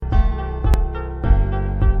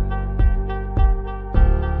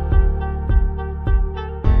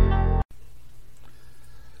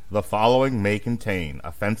The following may contain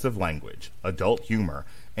offensive language, adult humor,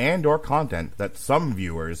 and/or content that some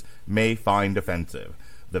viewers may find offensive.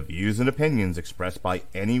 The views and opinions expressed by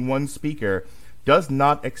any one speaker does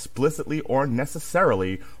not explicitly or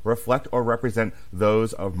necessarily reflect or represent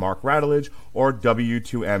those of Mark Radulich or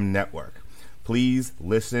W2M Network. Please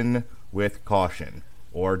listen with caution,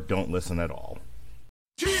 or don't listen at all.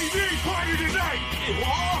 TV party tonight!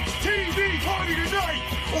 What? TV party tonight!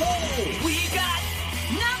 Oh, we got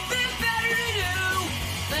nothing better to do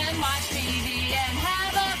than watch TV and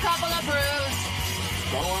have a couple of brews.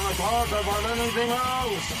 Don't want to talk about anything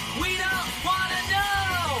else. We don't want to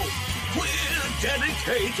know. We're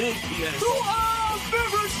dedicated to our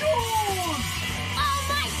favorite shows! Oh,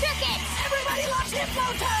 my circuit! Everybody loves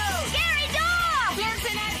Hypnotoad. Scary dog!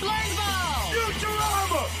 Dancing at Blurnsville.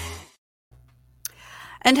 Futurama!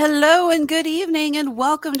 And hello and good evening and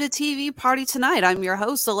welcome to TV Party Tonight. I'm your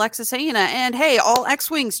host, Alexis Haina. And hey, all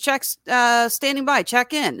X-Wings checks standing by.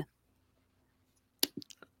 Check in.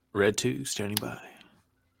 Red 2 standing by.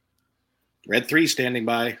 Red 3 standing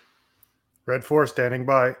by. Red 4 standing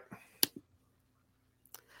by.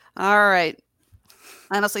 All right.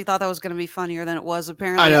 I honestly thought that was going to be funnier than it was.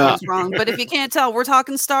 Apparently, I know. I was wrong. But if you can't tell, we're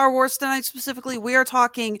talking Star Wars tonight specifically. We are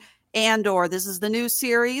talking Andor. This is the new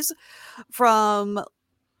series from...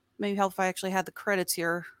 Maybe help if I actually had the credits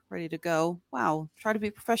here ready to go. Wow. Try to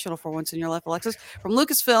be professional for once in your life, Alexis. From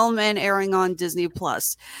Lucasfilm and airing on Disney+.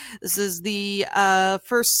 This is the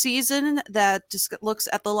first season that just looks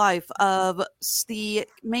at the life of the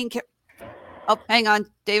main character. Oh, hang on.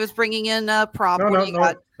 David's bringing in a prop. What do you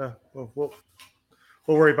got? We'll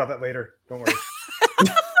worry about that later. Don't worry.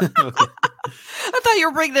 I thought you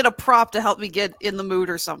were bringing in a prop to help me get in the mood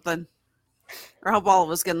or something. Or help all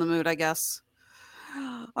of us get in the mood, I guess.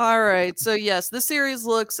 All right. So, yes, this series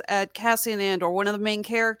looks at Cassian Andor, one of the main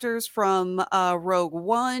characters from Rogue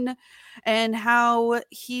One, and how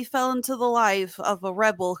he fell into the life of a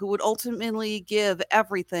rebel who would ultimately give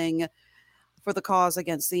everything for the cause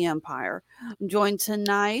against the Empire. I'm joined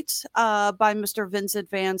tonight by Mr. Vincent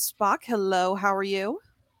Van Spock. Hello. How are you?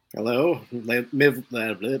 Hello. Oh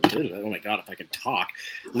my God, if I can talk.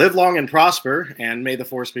 Live long and prosper, and may the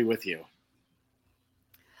force be with you.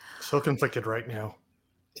 So conflicted right now.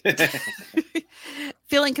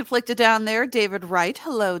 Feeling conflicted down there, David Wright.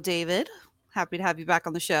 Hello, David. Happy to have you back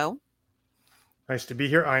on the show. Nice to be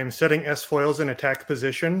here. I am setting S-foils in attack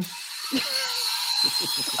position.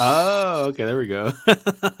 Oh, okay. There we go.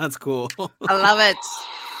 That's cool. I love it.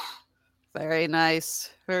 Very nice.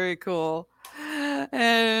 Very cool.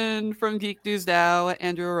 And from Geek News Now,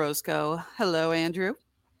 Andrew Orozco. Hello, Andrew.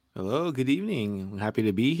 Hello. Good evening. I'm happy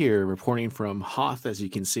to be here reporting from Hoth, as you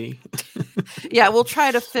can see. Yeah, we'll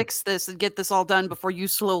try to fix this and get this all done before you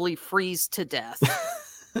slowly freeze to death.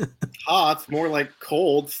 Hot, more like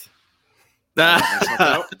cold.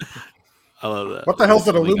 I love that. What the hell's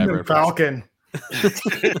an aluminum falcon?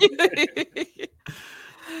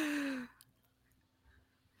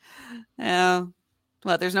 Yeah.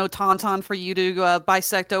 Well, there's no tauntaun for you to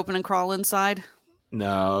bisect open and crawl inside?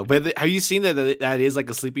 No, but have you seen that is like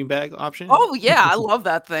a sleeping bag option? Oh, yeah. I love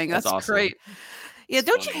that thing. That's awesome. Great. Yeah,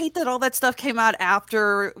 don't you hate that all that stuff came out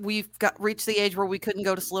after we've reached the age where we couldn't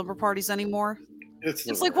go to slumber parties anymore? It's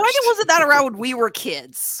like, why wasn't that around when we were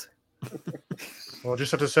kids? We'll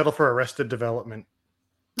just have to settle for Arrested Development.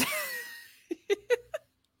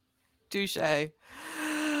 Touche.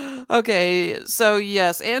 Okay, so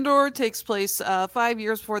yes, Andor takes place 5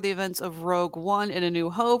 years before the events of Rogue One in A New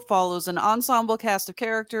Hope, follows an ensemble cast of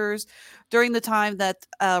characters during the time that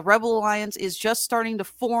Rebel Alliance is just starting to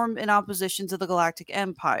form in opposition to the Galactic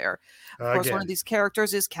Empire. Of course, one of these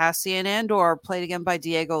characters is Cassian Andor, played again by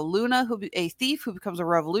Diego Luna, a thief who becomes a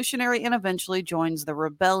revolutionary and eventually joins the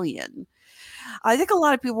rebellion. I think a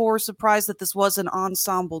lot of people were surprised that this was an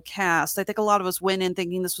ensemble cast. I think a lot of us went in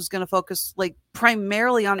thinking this was going to focus like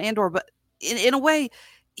primarily on Andor, but in a way,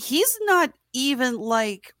 he's not even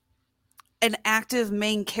like an active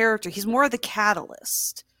main character. He's more of the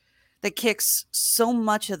catalyst that kicks so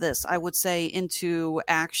much of this, I would say, into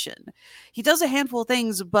action. He does a handful of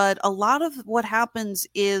things, but a lot of what happens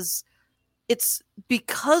is it's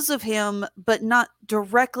because of him, but not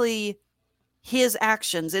directly his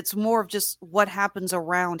actions. It's more of just what happens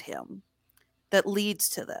around him that leads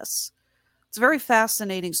to this. It's a very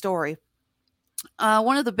fascinating story.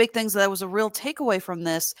 One of the big things that was a real takeaway from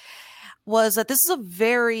this was that this is a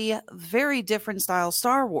very, very different style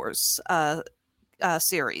Star Wars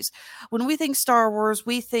series. When we think Star Wars,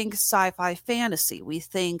 we think sci-fi fantasy. We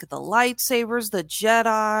think the lightsabers, the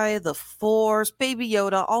Jedi, the Force, Baby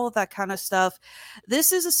Yoda, all of that kind of stuff.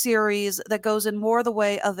 This is a series that goes in more the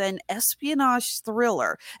way of an espionage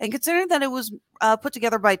thriller. And considering that it was put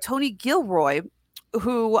together by Tony Gilroy,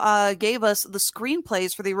 who gave us the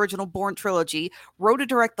screenplays for the original Bourne trilogy, wrote and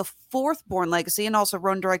directed the fourth Bourne Legacy, and also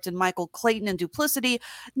wrote and directed Michael Clayton and Duplicity.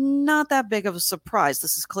 Not that big of a surprise.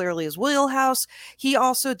 This is clearly his wheelhouse. He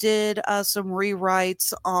also did some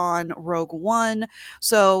rewrites on Rogue One.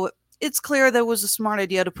 So it's clear that it was a smart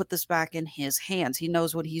idea to put this back in his hands. He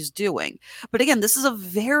knows what he's doing. But again, this is a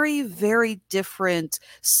very, very different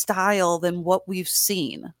style than what we've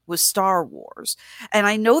seen with Star Wars. And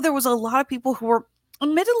I know there was a lot of people who were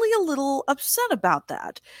admittedly a little upset about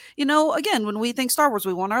that. You know, again, when we think Star Wars,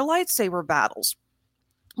 we want our lightsaber battles.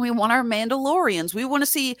 We want our Mandalorians. We want to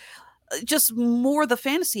see just more the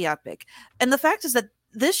fantasy epic. And the fact is that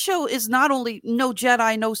this show is not only no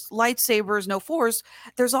Jedi, no lightsabers, no Force.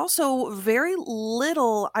 There's also very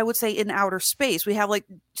little, I would say, in outer space. We have like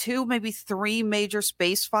 2, maybe 3 major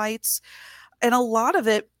space fights. And a lot of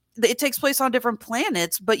it takes place on different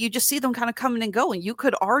planets, but you just see them kind of coming and going. You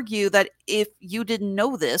could argue that if you didn't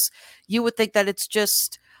know this, you would think that it's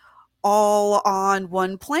just all on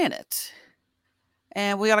one planet.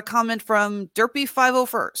 And we got a comment from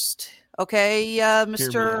Derpy501st. Okay,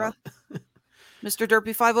 Mr.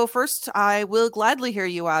 Derpy 501st, I will gladly hear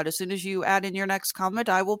you out. As soon as you add in your next comment,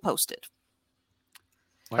 I will post it.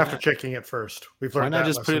 After checking it first. We've learned Why not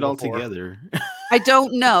that just put it all before. together? I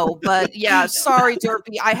don't know, but yeah, sorry,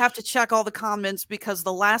 Derpy. I have to check all the comments because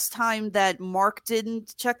the last time that Mark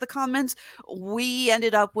didn't check the comments, we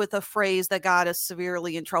ended up with a phrase that got us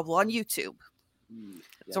severely in trouble on YouTube.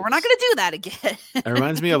 So we're not going to do that again. It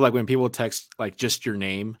reminds me of like when people text like just your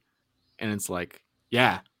name and it's like,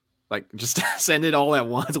 yeah, like just send it all at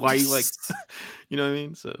once. Why are you like, you know what I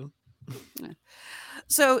mean?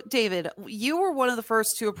 So, David, you were one of the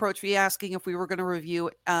first to approach me asking if we were going to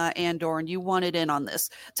review Andor, and you wanted in on this.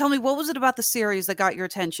 Tell me, what was it about the series that got your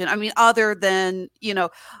attention? I mean, other than, you know,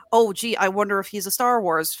 oh, gee, I wonder if he's a Star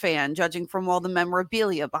Wars fan, judging from all the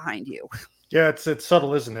memorabilia behind you. Yeah, it's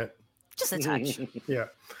subtle, isn't it? Just a touch. Yeah.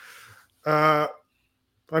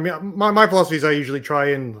 I mean, my philosophy is I usually try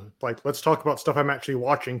and like, let's talk about stuff I'm actually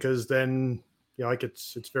watching, because then, you know, like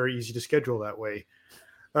it's very easy to schedule that way.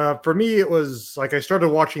 For me, it was like I started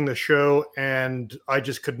watching the show and I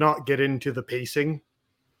just could not get into the pacing.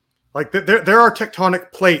 Like there are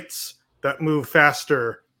tectonic plates that move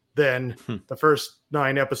faster than the first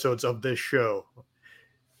 9 episodes of this show.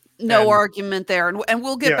 No argument there, and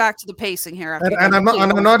we'll get back to the pacing here. After and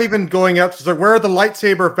I'm not even going out to where are the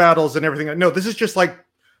lightsaber battles and everything. No, this is just like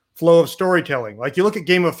flow of storytelling. Like you look at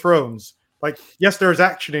Game of Thrones. Like yes, there's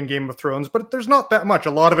action in Game of Thrones, but there's not that much.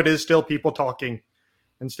 A lot of it is still people talking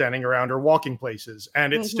and standing around or walking places,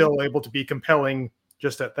 and it's still able to be compelling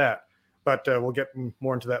just at that. But we'll get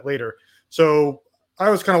more into that later. So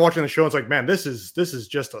I was kind of watching the show and it's like, man, this is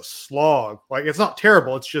just a slog. Like it's not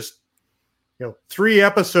terrible. It's just, you know, 3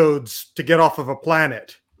 episodes to get off of a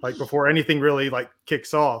planet, like before anything really like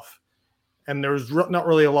kicks off. And there's not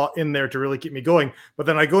really a lot in there to really keep me going. But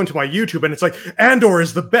then I go into my YouTube and it's like, Andor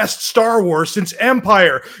is the best Star Wars since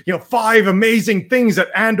Empire. You know, 5 amazing things that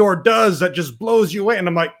Andor does that just blows you away. And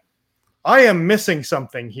I'm like, I am missing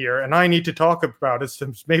something here and I need to talk about it.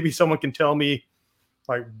 So maybe someone can tell me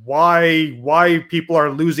like why people are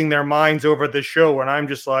losing their minds over this show. And I'm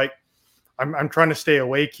just like, I'm trying to stay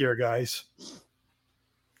awake here, guys.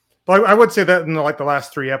 But I would say that in like the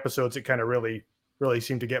last 3 episodes, it kind of really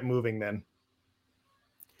seemed to get moving then.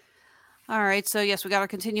 All right, so yes, we got a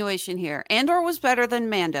continuation here. Andor was better than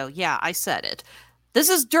Mando. Yeah, I said it. This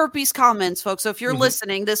is Derpy's comments, folks. So if you're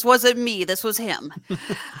listening, this wasn't me. This was him.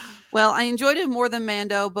 Well, I enjoyed it more than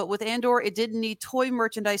Mando, but with Andor, it didn't need toy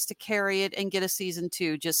merchandise to carry it and get a season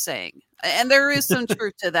 2, just saying. And there is some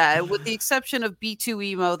truth to that. With the exception of B2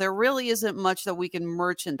 Emo, there really isn't much that we can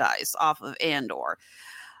merchandise off of Andor.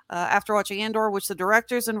 After watching Andor, which the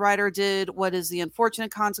directors and writer did, what is the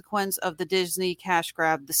unfortunate consequence of the Disney cash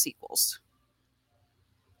grab, the sequels?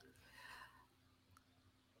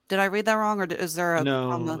 Did I read that wrong, or is there a...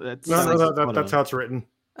 No, that's how it's written.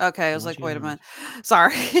 Okay, I was like, wait a minute.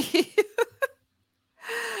 Sorry.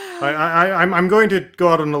 I'm going to go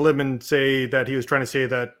out on a limb and say that he was trying to say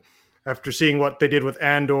that after seeing what they did with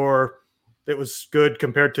Andor, it was good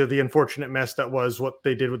compared to the unfortunate mess that was what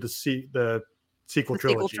they did with the sequel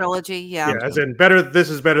trilogy. Sequel trilogy, yeah. As in better. This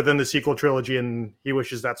is better than the sequel trilogy, and he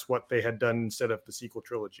wishes that's what they had done instead of the sequel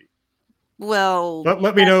trilogy. Well,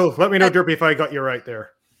 let me know, Derpy, if I got you right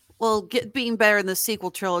there. Well, being better in the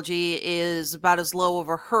sequel trilogy is about as low of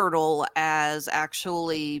a hurdle as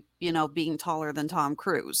actually, being taller than Tom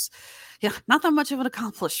Cruise. Yeah, not that much of an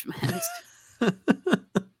accomplishment.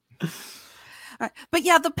 Right. But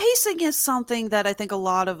yeah, the pacing is something that I think a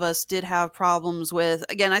lot of us did have problems with.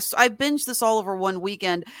 Again, I binged this all over one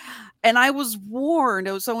weekend, and I was warned.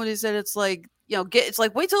 It was someone who said it's like, it's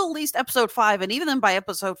like wait till at least episode 5, and even then by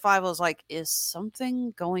episode 5, I was like, is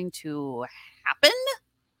something going to happen?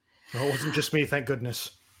 No, it wasn't just me, thank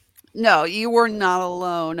goodness. No, you were not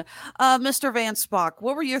alone. Mr. Van Spock,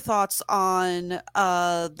 what were your thoughts on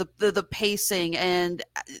the pacing and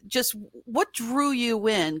just what drew you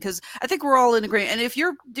in? Because I think we're all in agreement. And if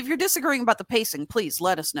you're disagreeing about the pacing, please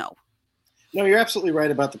let us know. No, you're absolutely right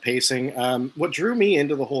about the pacing. What drew me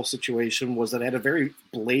into the whole situation was that it had a very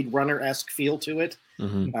Blade Runner-esque feel to it.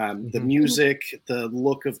 The music, the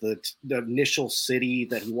look of the initial city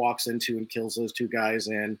that he walks into and kills those two guys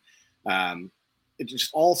in. It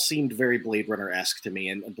just all seemed very Blade Runner-esque to me.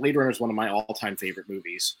 And Blade Runner is one of my all-time favorite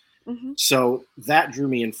movies. So that drew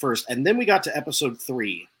me in first. And then we got to episode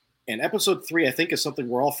 3. And episode 3, I think, is something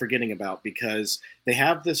we're all forgetting about because they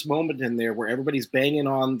have this moment in there where everybody's banging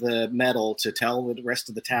on the metal to tell the rest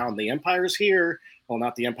of the town, the Empire's here. Well,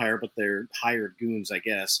 not the Empire, but their hired goons, I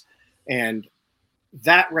guess. And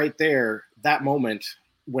that right there, that moment,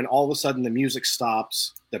 when all of a sudden the music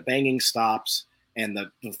stops, the banging stops, and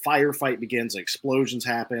the firefight begins, explosions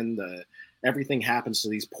happen, everything happens to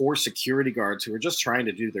these poor security guards who are just trying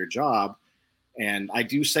to do their job. And I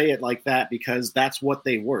do say it like that because that's what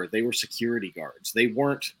they were. They were security guards. They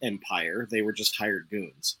weren't Empire. They were just hired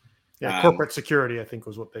goons. Yeah, corporate security, I think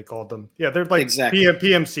was what they called them. Yeah, they're like exactly.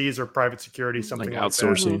 PMCs or private security, something like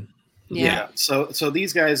outsourcing. That. Yeah. So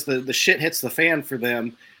these guys, the shit hits the fan for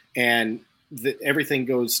them, and everything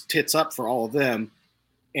goes tits up for all of them.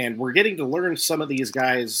 And we're getting to learn some of these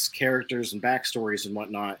guys' characters and backstories and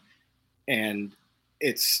whatnot. And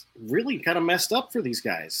it's really kind of messed up for these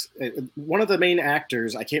guys. One of the main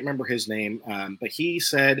actors, I can't remember his name, but he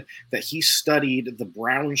said that he studied the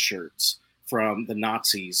brown shirts from the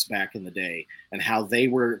Nazis back in the day and how they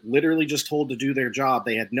were literally just told to do their job.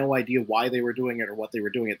 They had no idea why they were doing it or what they were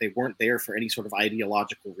doing it. They weren't there for any sort of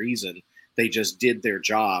ideological reason. They just did their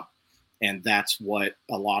job. And that's what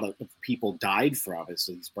a lot of people died from, is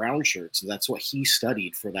these brown shirts. And that's what he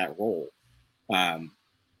studied for that role.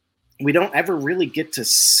 We don't ever really get to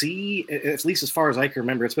see, at least as far as I can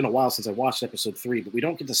remember, it's been a while since I watched episode 3, but we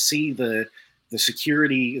don't get to see the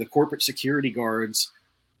security, the corporate security guards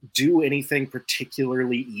do anything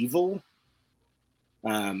particularly evil.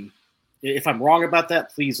 If I'm wrong about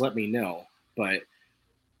that, please let me know. But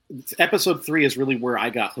episode 3 is really where I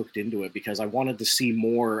got hooked into it because I wanted to see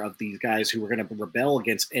more of these guys who were going to rebel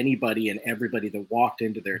against anybody and everybody that walked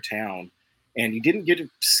into their town. And you didn't get to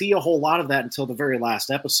see a whole lot of that until the very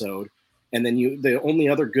last episode. And then the only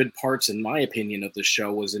other good parts, in my opinion, of the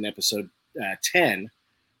show was in episode 10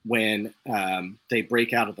 when they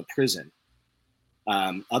break out of the prison.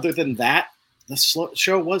 Other than that, the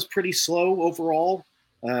show was pretty slow overall.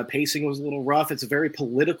 Pacing was a little rough. It's a very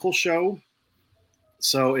political show.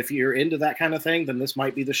 So if you're into that kind of thing, then this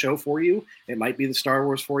might be the show for you. It might be the Star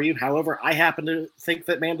Wars for you. However, I happen to think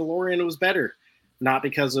that Mandalorian was better. Not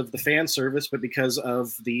because of the fan service, but because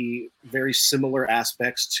of the very similar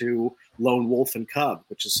aspects to Lone Wolf and Cub,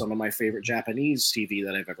 which is some of my favorite Japanese TV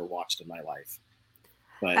that I've ever watched in my life.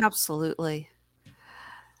 But Absolutely.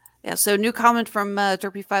 Yeah, so new comment from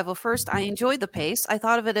Derpy501st. I enjoyed the pace. I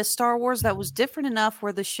thought of it as Star Wars that was different enough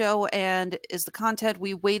where the show and is the content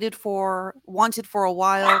we wanted for a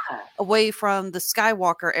while, away from the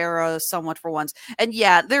Skywalker era somewhat for once. And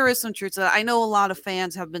yeah, there is some truth to that. I know a lot of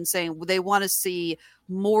fans have been saying they want to see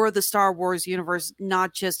more of the Star Wars universe,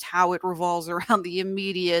 not just how it revolves around the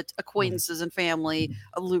immediate acquaintances and family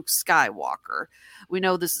of Luke Skywalker. We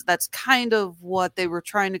know that's kind of what they were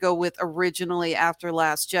trying to go with originally after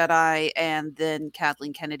Last Jedi, and then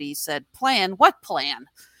Kathleen Kennedy said, "Plan? What plan?"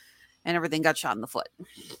 And everything got shot in the foot.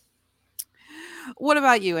 What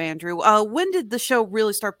about you, Andrew? When did the show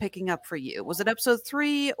really start picking up for you? Was it episode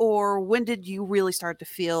 3, or when did you really start to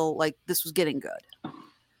feel like this was getting good?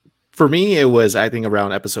 For me, it was, I think,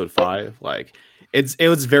 around episode 5. Like, it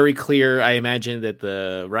was very clear. I imagine that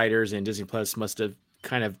the writers in Disney Plus must have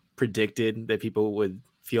kind of predicted that people would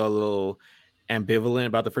feel a little ambivalent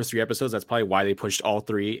about the first 3 episodes. That's probably why they pushed all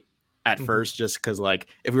 3 at first, just because, like,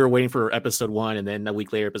 if we were waiting for episode 1 and then a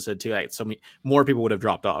week later episode 2, like, so many more people would have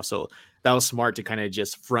dropped off. So that was smart to kind of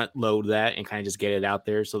just front load that and kind of just get it out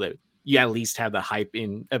there so that you at least have the hype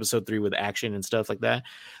in episode 3 with action and stuff like that.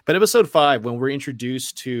 But episode 5, when we're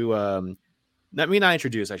introduced to not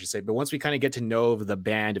introduced, I should say, but once we kind of get to know the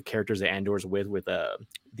band of characters that Andor's with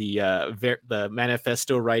the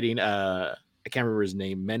manifesto writing, I can't remember his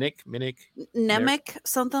name, Nemec,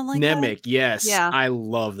 something like Nemec, that. yes. Yeah. I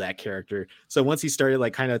love that character. So once he started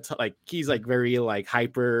like kind of like he's like very like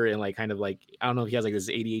hyper and like kind of like I don't know if he has like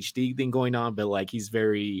this ADHD thing going on, but like he's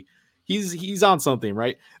on something,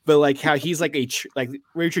 right? But like how he's like like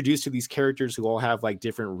we're introduced to these characters who all have like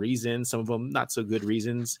different reasons, some of them not so good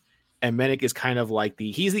reasons. And Mennick is kind of like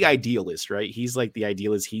he's the idealist, right? He's like the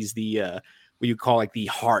idealist. He's the what you call like the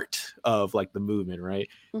heart of like the movement, right?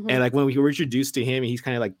 Mhm. And like when we were introduced to him, he's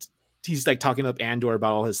kind of like he's like talking up Andor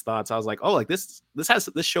about all his thoughts. I was like, oh, like this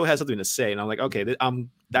show has something to say, and I'm like, okay,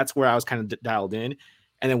 that's where I was kind of dialed in.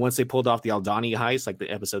 And then once they pulled off the Aldani heist, like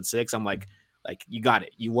the episode 6, I'm like you got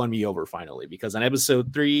it, you won me over finally. Because on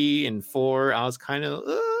episode 3 and 4, I was kind of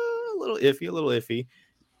a little iffy.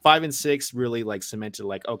 5 and 6 really like cemented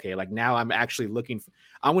like, okay, like now I'm actually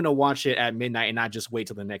I'm going to watch it at midnight and not just wait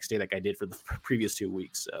till the next day like I did for the previous 2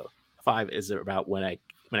 weeks. So 5 is about when I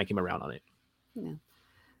came around on it. Yeah.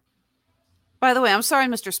 By the way, I'm sorry,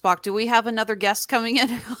 Mr. Spock. Do we have another guest coming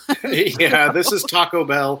in? Yeah, this is Taco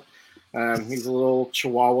Bell. He's a little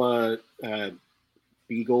Chihuahua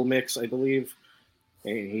beagle mix, I believe.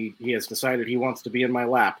 And he has decided he wants to be in my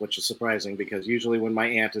lap, which is surprising because usually when my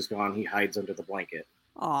aunt is gone, he hides under the blanket.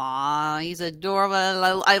 Aw, he's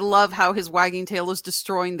adorable. I love how his wagging tail is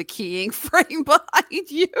destroying the keying frame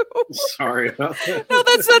behind you. Sorry about that. No,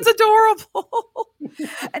 that's adorable.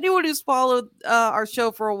 Anyone who's followed our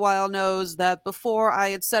show for a while knows that before I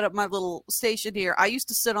had set up my little station here, I used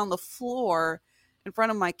to sit on the floor in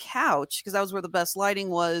front of my couch because that was where the best lighting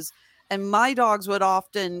was. And my dogs would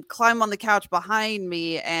often climb on the couch behind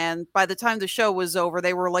me. And by the time the show was over,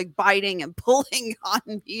 they were like biting and pulling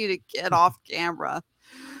on me to get off camera.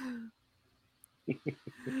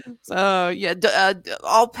 So, yeah,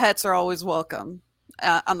 all pets are always welcome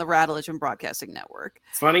on the Rattlevision Broadcasting Network.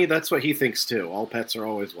 Funny, that's what he thinks too. All pets are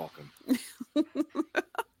always welcome.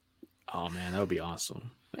 Oh, man, that would be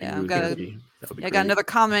awesome. Yeah, I got another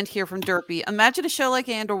comment here from Derpy. Imagine a show like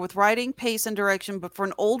Andor with writing, pace, and direction, but for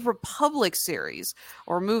an Old Republic series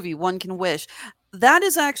or movie, one can wish. That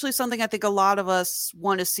is actually something I think a lot of us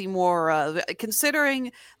want to see more of.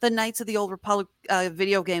 Considering the Knights of the Old Republic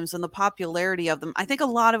video games and the popularity of them, I think a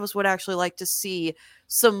lot of us would actually like to see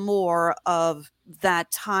some more of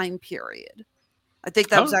that time period. I think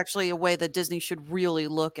that was actually a way that Disney should really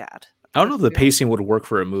look at. I don't know if the pacing would work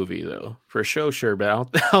for a movie, though. For a show, sure, but I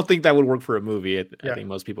don't think that would work for a movie. I think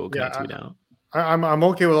most people would kind of tune out. I'm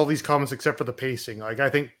okay with all these comments except for the pacing. Like I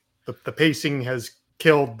think the pacing has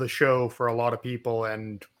killed the show for a lot of people,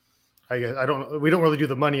 and we don't really do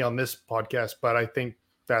the money on this podcast, but I think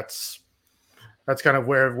that's kind of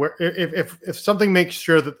where if something makes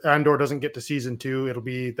sure that Andor doesn't get to season 2, it'll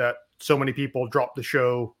be that so many people dropped the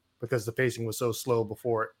show because the pacing was so slow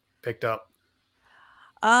before it picked up.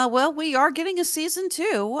 Well, we are getting a season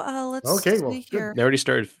 2. Let's see here. They already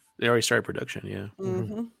started production. Yeah.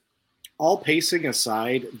 Mm-hmm. All pacing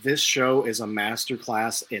aside, this show is a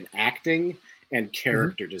masterclass in acting and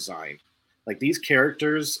character design. Like these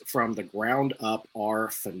characters from the ground up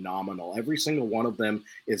are phenomenal. Every single one of them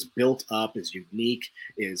is built up, is unique,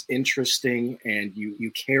 is interesting, and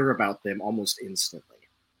you care about them almost instantly.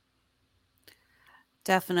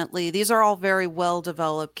 Definitely. These are all very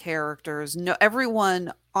well-developed characters. No,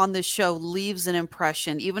 everyone on this show leaves an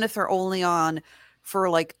impression, even if they're only on for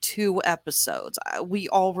like 2 episodes. We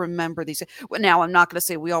all remember these. Well, now, I'm not going to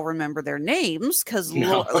say we all remember their names because,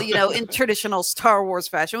 in traditional Star Wars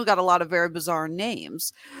fashion, we've got a lot of very bizarre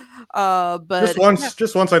names. But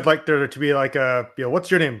just once I'd like there to be like what's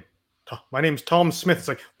your name? My name's Tom Smith. It's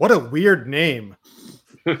like, what a weird name.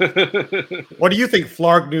 What do you think,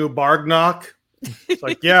 Flargnu Bargnock? It's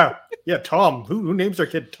like, yeah, Tom. Who names their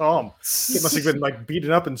kid Tom? He must have been like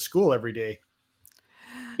beaten up in school every day.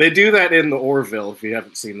 They do that in the Orville if you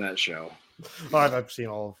haven't seen that show. Oh, I've seen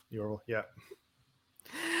all of the Orville, yeah.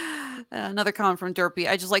 Another comment from Derpy.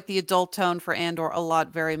 I just like the adult tone for Andor a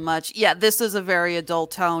lot, very much. Yeah, this is a very adult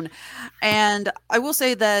tone. And I will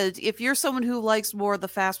say that if you're someone who likes more of the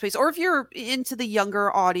fast pace, or if you're into the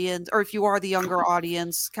younger audience, or if you are the younger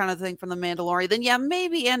audience kind of thing from The Mandalorian, then yeah,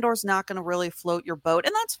 maybe Andor's not going to really float your boat.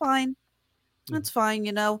 And that's fine. That's fine,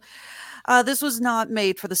 This was not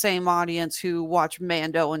made for the same audience who watch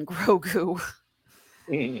Mando and Grogu.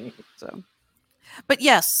 So... But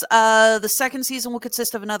yes, the second season will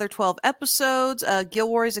consist of another 12 episodes.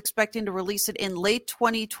 Gilroy is expecting to release it in late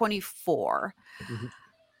 2024. Mm-hmm.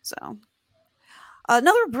 So,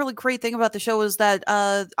 Another really great thing about the show is that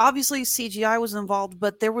obviously CGI was involved,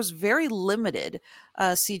 but there was very limited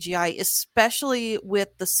CGI, especially with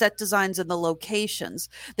the set designs and the locations.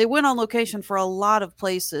 They went on location for a lot of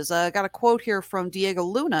places. I got a quote here from Diego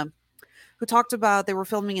Luna, who talked about they were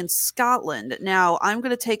filming in Scotland. Now, I'm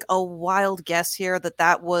going to take a wild guess here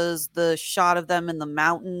that was the shot of them in the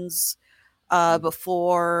mountains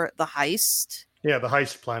before the heist. Yeah, the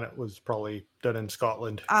heist planet was probably done in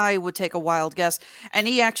Scotland. I would take a wild guess. And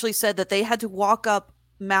he actually said that they had to walk up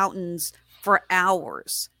mountains for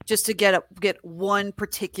hours just to get one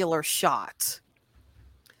particular shot.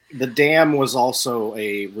 The dam was also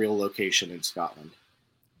a real location in Scotland.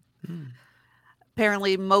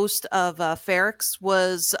 Apparently, most of Ferrex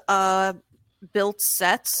was built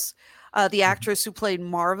sets. The actress who played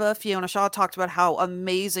Marva, Fiona Shaw, talked about how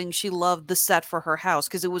amazing she loved the set for her house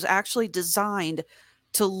because it was actually designed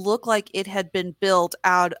to look like it had been built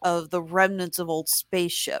out of the remnants of old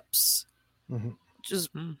spaceships. Which is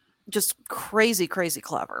just crazy, crazy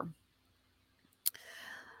clever.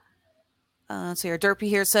 Let's see here. Derpy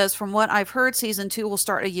here says, from what I've heard, season 2 will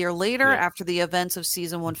start a year later after the events of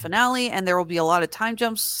season 1 finale, and there will be a lot of time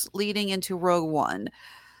jumps leading into Rogue One.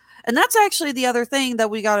 And that's actually the other thing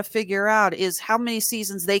that we got to figure out is how many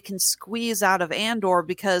seasons they can squeeze out of Andor,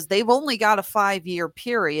 because they've only got a 5-year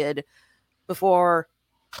period before,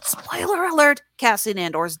 spoiler alert, Cassian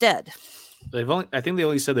Andor's dead. I think they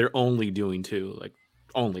only said they're only doing 2, like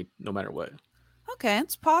only, no matter what. Okay,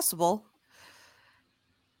 it's possible.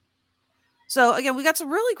 So again, we got some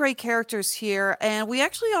really great characters here, and we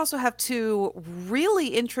actually also have 2 really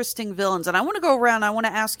interesting villains. And I want to go around. I want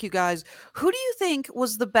to ask you guys, who do you think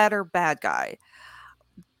was the better bad guy?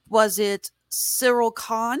 Was it Cyril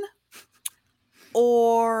Khan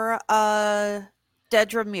or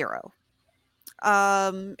Dedra Miro?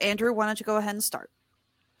 Andrew, why don't you go ahead and start?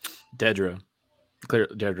 Dedra.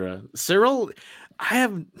 Cyril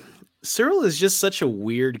is just such a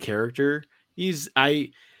weird character.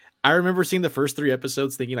 I remember seeing the first 3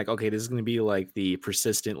 episodes thinking like, okay, this is going to be like the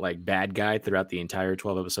persistent like bad guy throughout the entire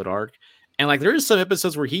 12 episode arc. And like there are some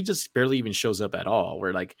episodes where he just barely even shows up at all,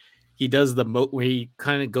 where like he does where he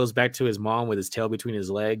kind of goes back to his mom with his tail between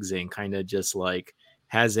his legs and kind of just like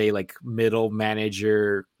has a like middle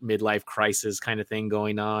manager midlife crisis kind of thing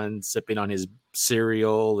going on, sipping on his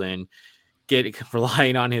cereal and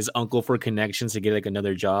relying on his uncle for connections to get like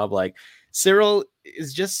another job. Like Cyril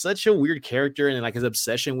is just such a weird character, and like his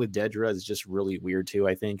obsession with Dedra is just really weird too.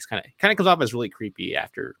 I think it's kind of comes off as really creepy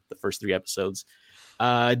after the first 3 episodes.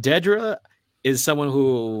 Dedra is someone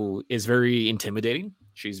who is very intimidating.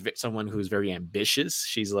 She's someone who's very ambitious.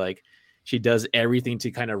 She does everything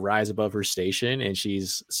to kind of rise above her station, and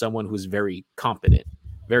she's someone who's very competent.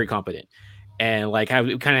 And like how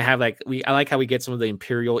we kind of have like I like how we get some of the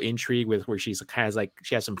Imperial intrigue with where she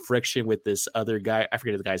has some friction with this other guy. I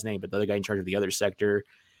forget the guy's name, but the other guy in charge of the other sector.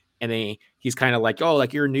 And then he's kind of like, oh,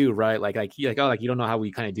 like you're new, right? Like you don't know how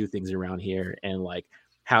we kind of do things around here, and like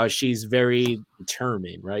how she's very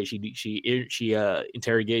determined, right? She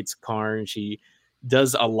interrogates Karn. She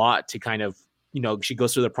does a lot to kind of, she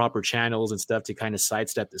goes through the proper channels and stuff to kind of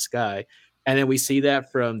sidestep this guy. And then we see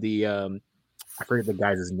that from the I forget the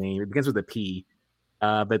guy's name. It begins with a P.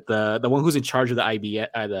 But the one who's in charge of the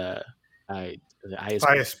the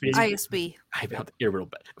ISB. ISB. I'm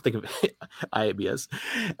thinking of IBS.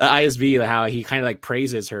 ISB, how he kind of like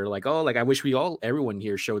praises her, like, oh, like I wish everyone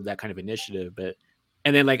here showed that kind of initiative.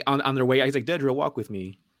 And then like on their way, he's like, Dedra, walk with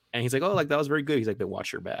me. And he's like, oh, like that was very good. He's like, but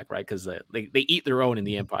watch your back, right? Because they eat their own in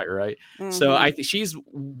the Empire, right? Mm-hmm. So I think she's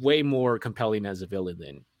way more compelling as a villain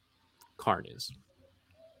than Karn is.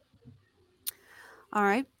 All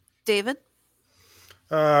right, David.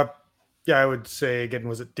 Yeah, I would say again.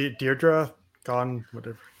 Was it Deirdre? Gone,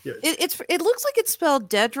 whatever. Yeah. It looks like it's spelled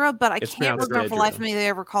Dedra, but I can't remember for life of me they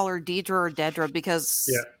ever call her Deidre or Dedra because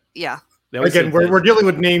yeah. Again, we're dealing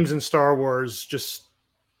with names in Star Wars. Just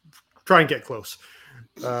try and get close.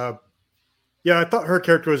 Yeah, I thought her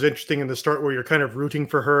character was interesting in the start, where you're kind of rooting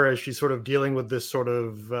for her as she's sort of dealing with this sort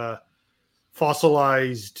of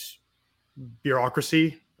fossilized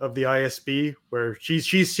bureaucracy of the ISB, where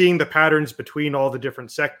she's seeing the patterns between all the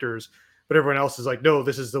different sectors, but everyone else is like, no,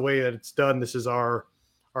 this is the way that it's done. This is our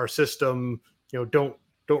system. Don't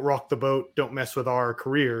rock the boat. Don't mess with our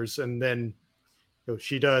careers. And then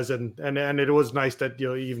she does, and it was nice that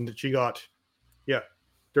even that she got,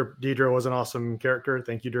 Deidre was an awesome character.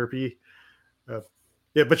 Thank you, Derpy.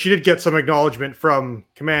 But she did get some acknowledgement from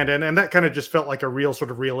Command, and that kind of just felt like a real sort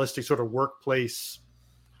of realistic sort of workplace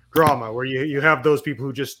drama, where you have those people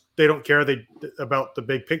who just they don't care about the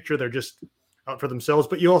big picture. They're just out for themselves.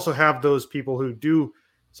 But you also have those people who do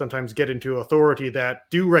sometimes get into authority that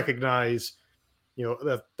do recognize,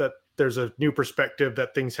 that there's a new perspective,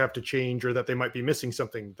 that things have to change, or that they might be missing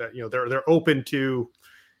something, that, they're open to.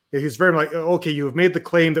 He's very like, okay, you have made the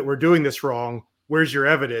claim that we're doing this wrong. Where's your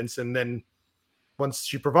evidence? And then once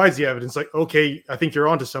she provides the evidence, like, okay, I think you're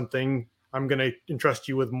onto something. I'm going to entrust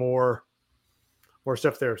you with more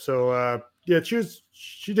stuff there. So yeah,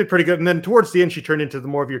 she did pretty good. And then towards the end, she turned into the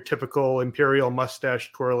more of your typical Imperial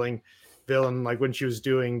mustache twirling villain, like when she was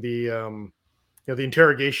doing the the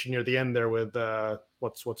interrogation near the end there with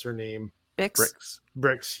what's her name?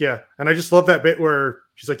 Brix, yeah. And I just love that bit where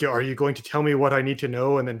she's like, are you going to tell me what I need to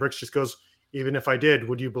know? And then Brix just goes, even if I did,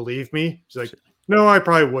 would you believe me? She's like, no, I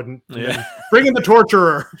probably wouldn't. Yeah. Bring in the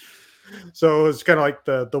torturer. So it's kind of like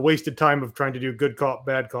the wasted time of trying to do good cop,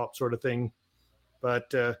 bad cop sort of thing.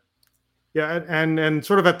 But yeah, and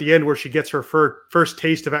sort of at the end where she gets her first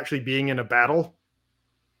taste of actually being in a battle,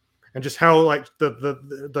 and just how like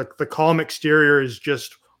the calm exterior is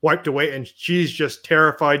just wiped away, and she's just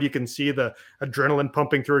terrified. You can see the adrenaline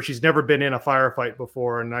pumping through her. She's never been in a firefight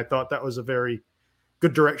before, and I thought that was a very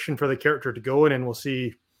good direction for the character to go in, and we'll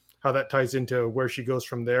see how that ties into where she goes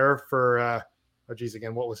from there. For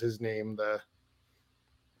again, what was his name?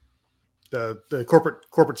 The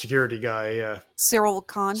corporate security guy, Cyril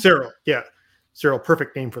Khan. Cyril, yeah, Cyril,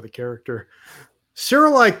 perfect name for the character.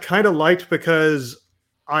 Cyril, I kind of liked because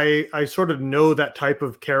I sort of know that type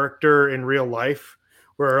of character in real life,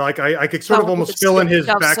 where like I could sort of almost fill in his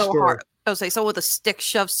backstory. So with a stick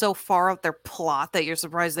shoved so far out their plot that you're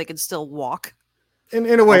surprised they can still walk.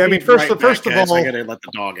 In a way, I mean, first of all, I gotta let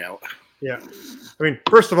the dog out. Yeah, I mean,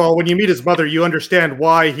 first of all, when you meet his mother, you understand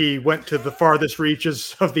why he went to the farthest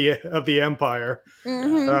reaches of the empire.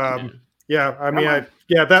 Mm-hmm. Yeah, I mean,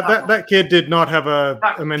 that kid did not have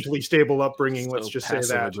a mentally stable upbringing. So let's just say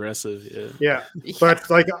that. Aggressive, yeah. But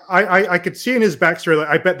like, I could see in his backstory, like,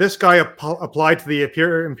 I bet this guy applied to the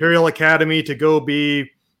Imperial Academy to go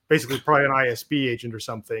be basically probably an ISB agent or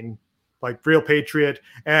something, like real patriot,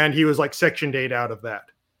 and he was like Section 8 out of that.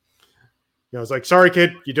 It's like, sorry,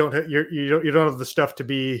 kid, you don't have the stuff to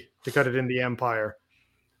cut it in the Empire.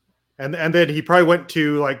 And then he probably went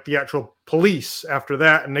to like the actual police after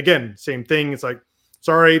that. And again, same thing. It's like,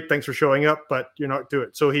 sorry, thanks for showing up, but you're not doing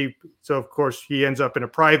it. So of course he ends up in a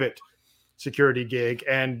private security gig,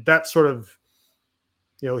 and that sort of,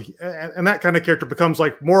 and that kind of character becomes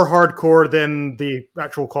like more hardcore than the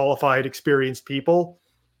actual qualified, experienced people.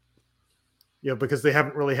 Because they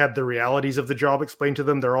haven't really had the realities of the job explained to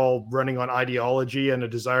them. They're all running on ideology and a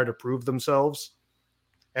desire to prove themselves.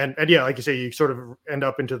 And yeah, like you say, you sort of end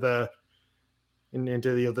up into the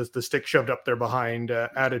stick shoved up there behind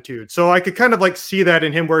attitude. So I could kind of like see that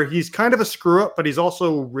in him, where he's kind of a screw up, but he's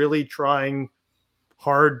also really trying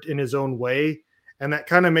hard in his own way. And that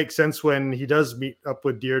kind of makes sense when he does meet up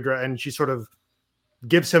with Deirdre, and she sort of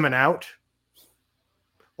gives him an out,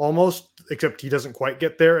 almost, except he doesn't quite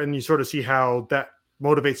get there. And you sort of see how that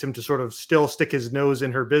motivates him to sort of still stick his nose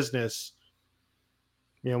in her business,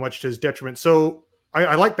 much to his detriment. So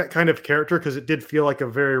I like that kind of character, because it did feel like a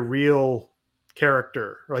very real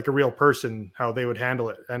character, like a real person, how they would handle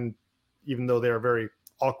it. And even though they're a very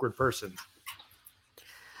awkward person.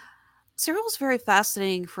 Cyril's very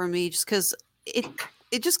fascinating for me, just because it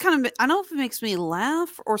just kind of, I don't know if it makes me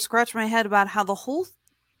laugh or scratch my head about how the whole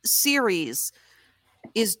series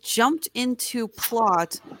is jumped into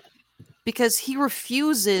plot because he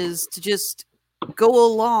refuses to just go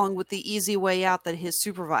along with the easy way out that his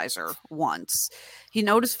supervisor wants. He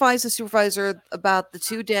notifies the supervisor about the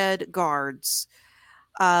 2 dead guards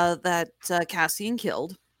that Cassian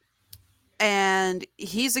killed, and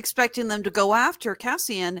he's expecting them to go after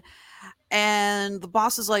Cassian, and the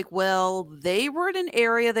boss is like, well, they were in an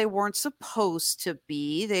area they weren't supposed to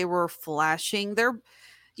be. They were flashing their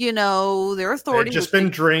authority. They'd just been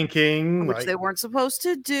drinking, which they weren't supposed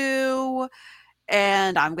to do.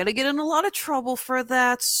 And I'm going to get in a lot of trouble for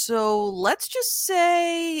that. So let's just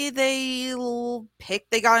say they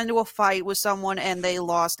got into a fight with someone and they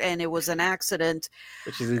lost, and it was an accident.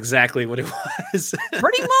 Which is exactly what it was.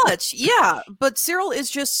 Pretty much, yeah. But Cyril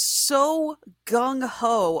is just so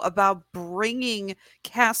gung-ho about bringing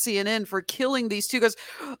Cassian in for killing these 2 guys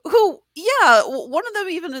who, yeah, one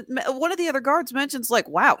of the other guards mentions like,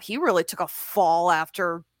 wow, he really took a fall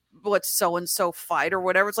after what so-and-so fight or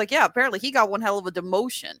whatever. It's like, yeah, apparently he got one hell of a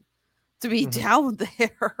demotion to be down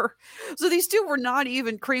there. So these 2 were not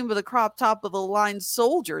even cream of the crop, top of the line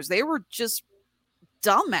soldiers. They were just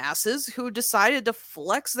dumbasses who decided to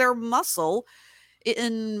flex their muscle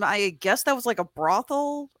in, I guess that was like a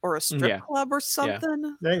brothel or a strip club or something.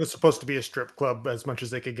 I think it was supposed to be a strip club, as much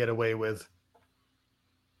as they could get away with.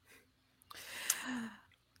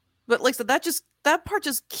 But like I said, that part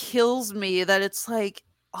just kills me, that it's like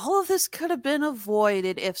all of this could have been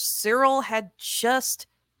avoided if Cyril had just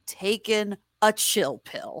taken a chill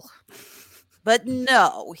pill. But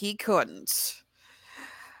no, he couldn't.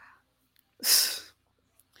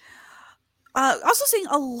 Also seeing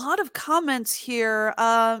a lot of comments here.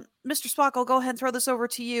 Mr. Spock, I'll go ahead and throw this over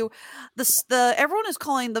to you. Everyone is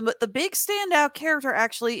calling the big standout character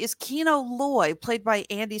actually is Keno Loy, played by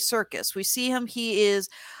Andy Serkis. We see him. He is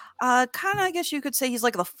kind of, I guess you could say, he's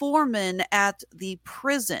like the foreman at the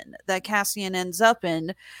prison that Cassian ends up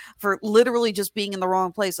in for literally just being in the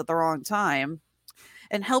wrong place at the wrong time,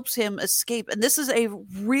 and helps him escape. And this is a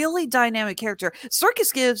really dynamic character.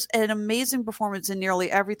 Serkis gives an amazing performance in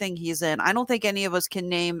nearly everything he's in. I don't think any of us can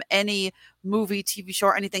name any movie, TV show,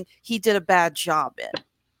 or anything he did a bad job in.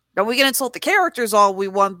 Now, we can insult the characters all we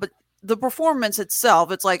want, but the performance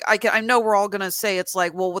itself, it's like, I know we're all going to say it's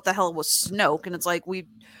like, well, what the hell was Snoke? And it's like,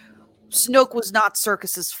 Snoke was not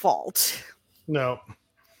Serkis's fault. No.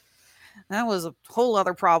 That was a whole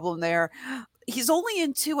other problem there. He's only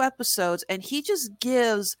in 2 episodes, and he just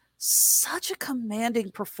gives such a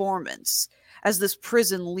commanding performance as this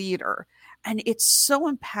prison leader. And it's so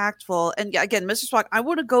impactful. And again, Mr. Spock, I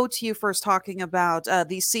want to go to you first talking about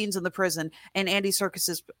these scenes in the prison and Andy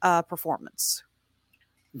Serkis's performance.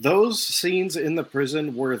 Those scenes in the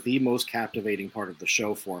prison were the most captivating part of the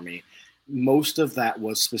show for me. Most of that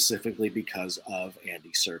was specifically because of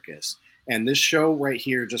Andy Serkis. And this show right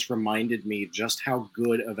here just reminded me just how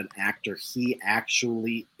good of an actor he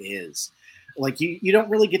actually is. Like, you don't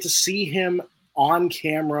really get to see him on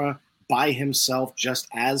camera by himself just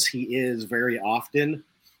as he is very often.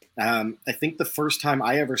 I think the first time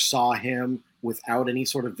I ever saw him without any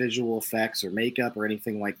sort of visual effects or makeup or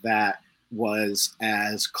anything like that was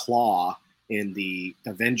as Claw in the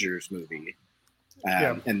Avengers movie.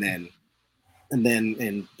 And then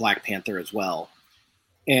in Black Panther as well.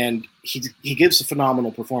 And he gives a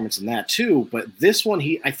phenomenal performance in that too. But this one,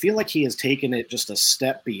 I feel like he has taken it just a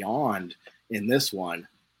step beyond in this one.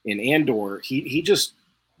 In Andor, he just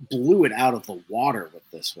blew it out of the water with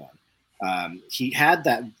this one. He had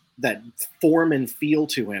that foreman feel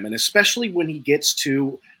to him, and especially when he gets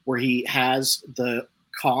to where he has the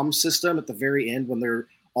comm system at the very end when they're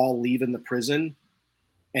all leaving the prison,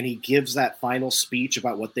 and he gives that final speech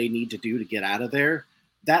about what they need to do to get out of there.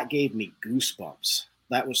 That gave me goosebumps.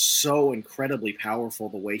 That was so incredibly powerful,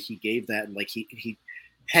 the way he gave that. And like he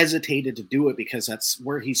hesitated to do it because that's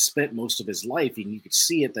where he spent most of his life. And you could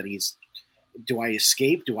see it that do I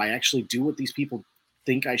escape? Do I actually do what these people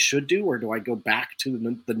think I should do? Or do I go back to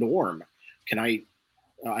the norm?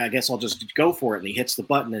 I guess I'll just go for it. And he hits the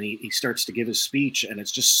button and he starts to give his speech. And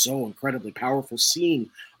it's just so incredibly powerful seeing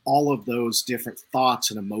all of those different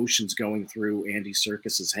thoughts and emotions going through Andy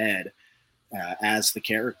Serkis's head as the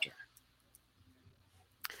character.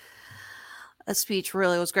 That speech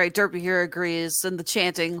really was great. Derpy here agrees. And the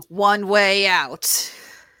chanting, "One way out."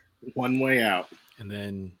 One way out. And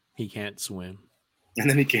then he can't swim.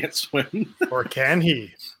 Or can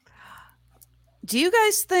he? Do you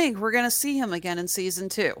guys think we're going to see him again in season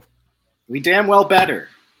 2? We damn well better.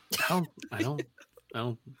 I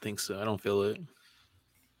don't think so. I don't feel it.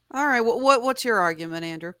 All right. What's your argument,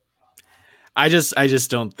 Andrew? I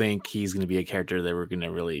just don't think he's going to be a character that we're going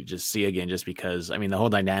to really just see again, just because, I mean, the whole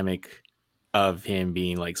dynamic of him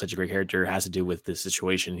being like such a great character has to do with the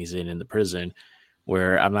situation he's in the prison,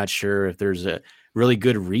 where I'm not sure if there's a really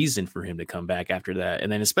good reason for him to come back after that.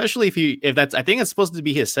 And then especially if that's, I think it's supposed to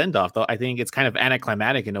be his send off, though. I think it's kind of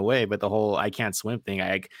anticlimactic in a way, but the whole I can't swim thing,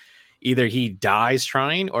 either he dies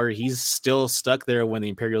trying or he's still stuck there when the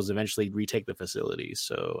Imperials eventually retake the facility.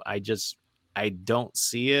 So I don't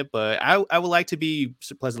see it, but I would like to be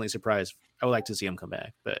pleasantly surprised. I would like to see him come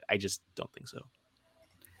back, but I just don't think so.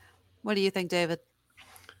 What do you think, David?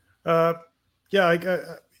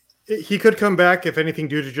 He could come back, if anything,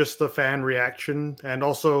 due to just the fan reaction. And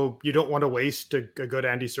also, you don't want to waste a good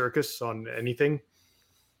Andy Serkis on anything,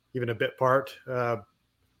 even a bit part.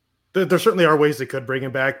 There certainly are ways they could bring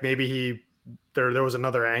him back. Maybe there was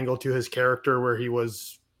another angle to his character where he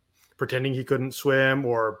was pretending he couldn't swim,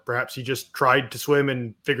 or perhaps he just tried to swim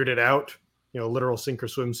and figured it out, literal sink or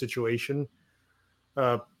swim situation.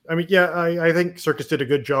 I think Serkis did a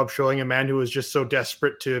good job showing a man who was just so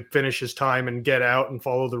desperate to finish his time and get out and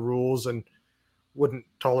follow the rules and wouldn't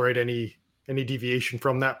tolerate any deviation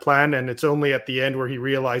from that plan. And it's only at the end where he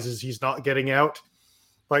realizes he's not getting out.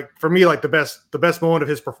 Like, for me, like the best moment of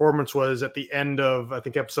his performance was at the end of, I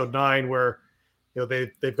think, episode 9, where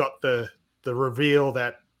they've got the reveal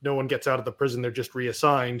that no one gets out of the prison, they're just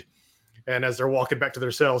reassigned. And as they're walking back to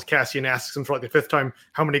their cells, Cassian asks him for like the 5th time,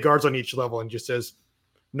 how many guards on each level, and just says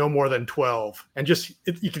no more than 12. And you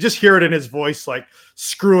can just hear it in his voice, like,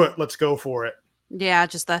 screw it, let's go for it. Yeah,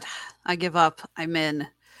 just that I give up. I'm in.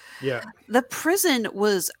 Yeah. The prison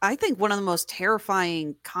was, I think, one of the most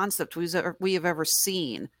terrifying concepts we have ever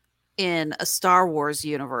seen in a Star Wars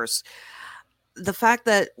universe. The fact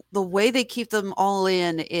that the way they keep them all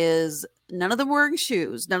in is none of them wearing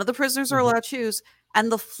shoes. None of the prisoners are allowed shoes.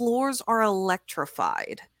 And the floors are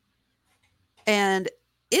electrified. And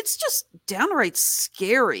it's just downright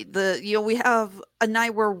scary. We have a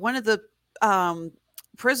night where one of the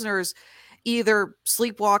prisoners either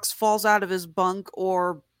sleepwalks, falls out of his bunk,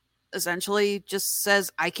 or essentially just says,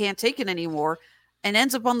 I can't take it anymore, and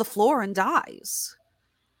ends up on the floor and dies.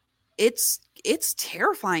 It's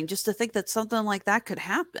terrifying just to think that something like that could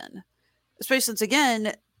happen. Especially since,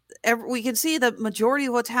 again, we can see that majority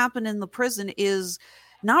of what's happened in the prison is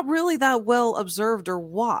not really that well observed or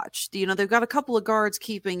watched. They've got a couple of guards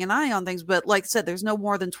keeping an eye on things, but like I said, there's no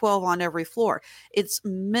more than 12 on every floor. It's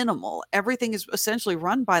minimal. Everything is essentially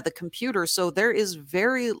run by the computer, so there is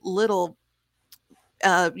very little,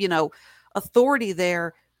 authority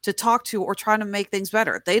there to talk to or try to make things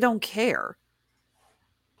better. They don't care.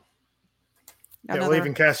 Well,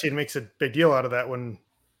 even Cassian makes a big deal out of that when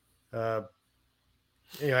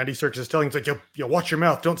Andy Serkis is telling him, it's like, you watch your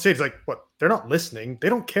mouth, don't say it. He's like, what? They're not listening. They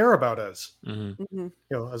don't care about us.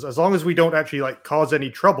 As long as we don't actually cause any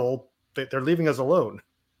trouble, they're leaving us alone.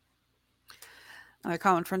 A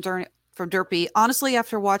comment from Derpy. Honestly,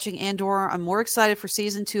 after watching Andor, I'm more excited for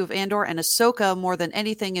season 2 of Andor and Ahsoka more than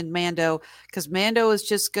anything in Mando, because Mando is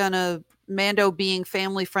just Mando being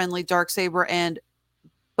family friendly, Darksaber, and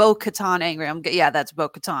Bo-Katan angry. That's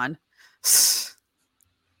Bo-Katan. That's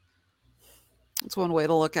one way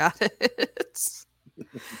to look at it.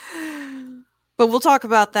 But we'll talk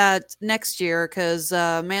about that next year, because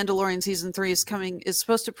Mandalorian season 3 is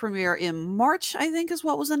supposed to premiere in March, I think is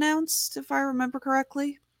what was announced, if I remember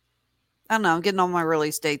correctly. I don't know. I'm getting all my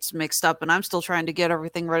release dates mixed up, and I'm still trying to get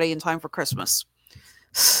everything ready in time for Christmas.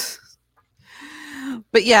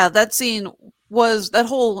 But yeah, that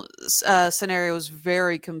whole scenario was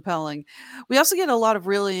very compelling. We also get a lot of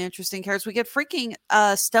really interesting characters. We get freaking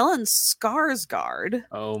Stellan Skarsgård.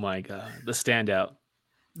 Oh my god, the standout.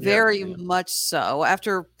 Very much so.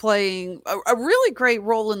 After playing a really great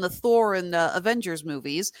role in the Thor and Avengers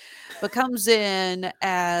movies, but comes in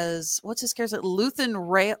as, what's his character? Luthen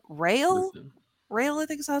Rail? Rail, I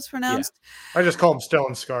think is how it's pronounced. Yeah. I just call him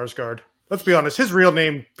Stellan Skarsgård. Let's be honest, his real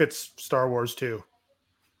name fits Star Wars too.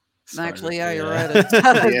 Actually, you're right. There's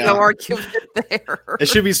no argument there. It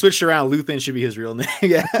should be switched around. Luthen should be his real name.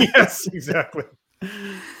 Yeah. Yes, exactly.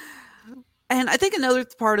 And I think another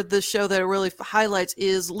part of the show that it really highlights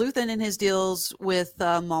is Luthen and his deals with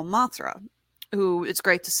Mon Mothma, who it's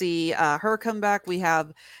great to see her come back. We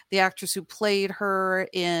have the actress who played her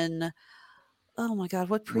in, oh my God,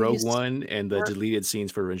 what previous? Rogue One and the deleted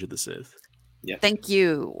scenes for Revenge of the Sith. Yeah. Thank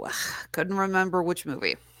you. Couldn't remember which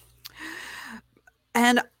movie.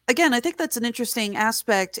 And again, I think that's an interesting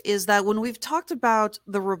aspect, is that when we've talked about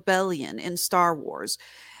the rebellion in Star Wars,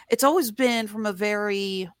 it's always been from a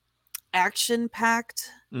very action-packed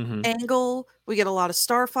angle. We get a lot of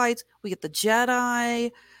starfights. We get the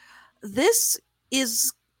Jedi. This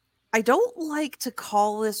is, I don't like to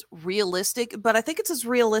call this realistic, but I think it's as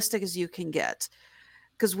realistic as you can get.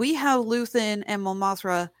 Because we have Luthen and Mon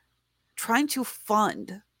Mothma trying to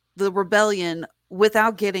fund the rebellion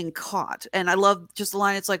without getting caught. And I love just the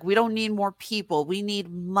line, it's like, we don't need more people, we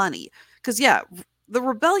need money. Because the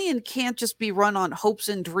rebellion can't just be run on hopes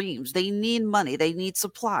and dreams. They need money, they need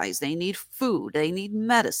supplies, they need food, they need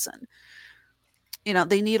medicine.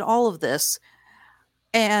 They need all of this.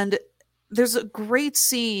 And there's a great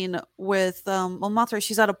scene with Mon Mothma.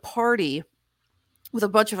 She's at a party with a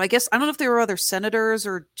bunch of, I guess, I don't know if they were other senators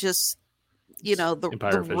or just, the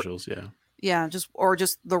Empire officials,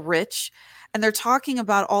 just the rich. And they're talking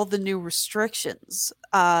about all the new restrictions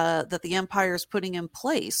that the Empire is putting in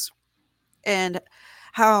place, and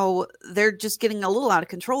how they're just getting a little out of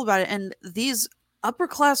control about it. And these upper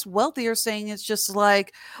class wealthy are saying it's just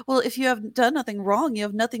like, well, if you have done nothing wrong, you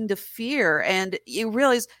have nothing to fear. And you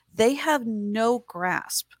realize they have no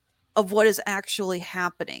grasp of what is actually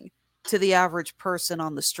happening to the average person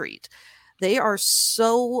on the street. They are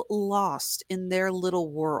so lost in their little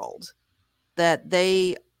world that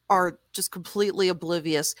they are just completely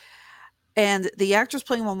oblivious. And the actress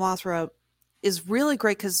playing Mon Mothma is really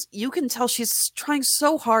great, because you can tell she's trying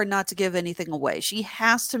so hard not to give anything away. She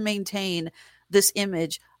has to maintain this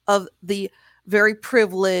image of the very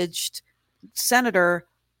privileged senator,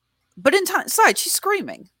 but inside she's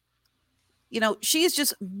screaming. She is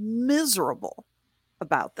just miserable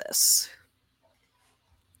about this.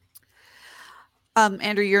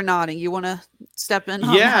 Andrew, you're nodding. You want to step in on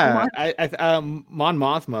that Yeah, one? Mon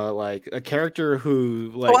Mothma, like a character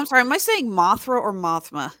who Oh, like I'm sorry. Am I saying Mothra or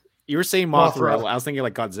Mothma? you were saying Mothra. Mothra. I was thinking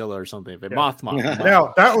like Godzilla or something, but Yeah. Mothma.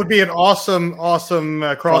 Now that would be an awesome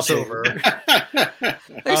crossover.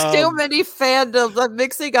 There's too many fandoms. I'm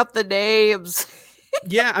mixing up the names.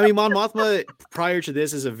 Yeah, I mean, Mon Mothma prior to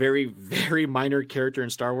this is a very, very minor character in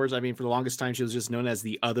Star Wars. I mean, for the longest time, she was just known as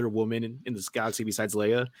the other woman in this galaxy besides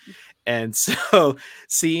Leia. And so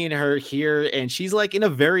seeing her here, and she's like in a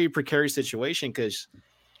very precarious situation because,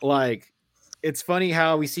 like, it's funny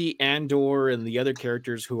how we see Andor and the other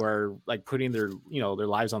characters who are like putting their, their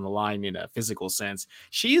lives on the line in a physical sense.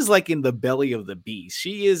 She's like in the belly of the beast.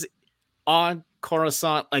 She is on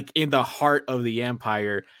Coruscant, like in the heart of the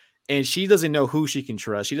Empire, and she doesn't know who she can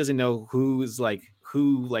trust. She doesn't know who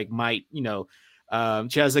might,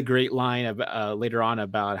 she has a great line of later on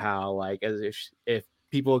about how like as if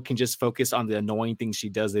people can just focus on the annoying things she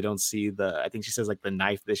does, they don't see I think she says like the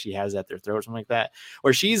knife that she has at their throat or something like that.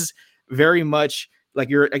 Or she's very much like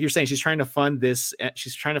you're saying, she's trying to fund this,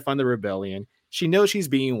 she's trying to fund the rebellion. She knows she's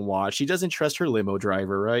being watched. She doesn't trust her limo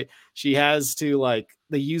driver, right? She has to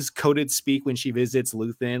they use coded speak when she visits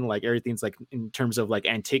Luthen. Like everything's like in terms of like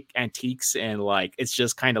antiques, and like it's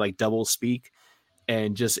just kind of like double speak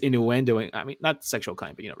and just innuendoing. I mean, not sexual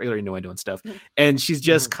kind, but regular innuendo and stuff. And she's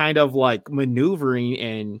just kind of like maneuvering,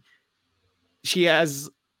 and she has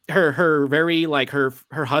her very like her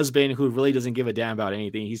husband who really doesn't give a damn about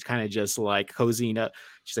anything. He's kind of just like cozying up.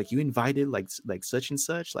 She's like, you invited like such and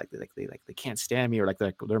such, like they can't stand me, or like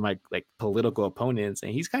they're my like political opponents.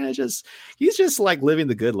 And he's just like living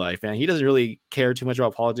the good life, man. He doesn't really care too much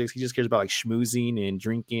about politics. He just cares about like schmoozing and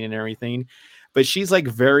drinking and everything. But she's like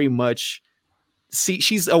very much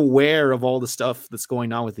she's aware of all the stuff that's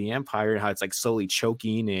going on with the Empire and how it's like slowly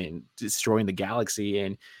choking and destroying the galaxy.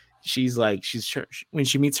 And she's when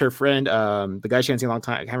she meets her friend, the guy she hasn't seen in a long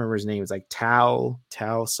time, I can't remember his name. It's like Tao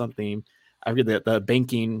something. I forget the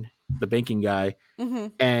banking guy. Mm-hmm.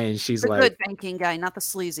 And she's the like good banking guy, not the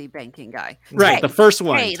sleazy banking guy. Right, Tay. the first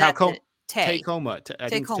one, Tay, Tacoma. I think it's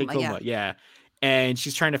Tacoma, Tacoma, yeah. And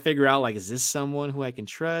she's trying to figure out like, is this someone who I can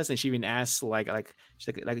trust? And she even asks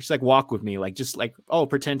she's like walk with me, like just like, oh,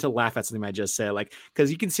 pretend to laugh at something I just said, like because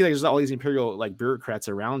you can see like there's all these imperial like bureaucrats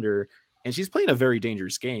around her, and she's playing a very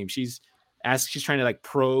dangerous game. She's trying to like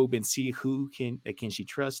probe and see who can she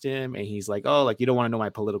trust him, and he's like, oh, like you don't want to know my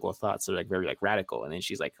political thoughts, they're like very like radical. And then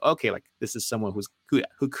she's like, okay, like this is someone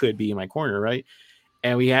who could be in my corner, right?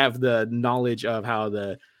 And we have the knowledge of how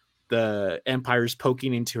the Empire's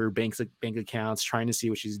poking into her bank accounts, trying to see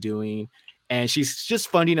what she's doing, and she's just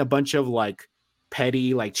funding a bunch of like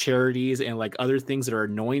petty like charities and like other things that are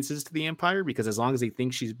annoyances to the Empire, because as long as they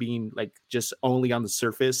think she's being like just only on the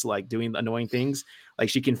surface like doing annoying things, like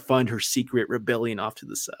she can fund her secret rebellion off to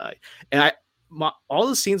the side. And all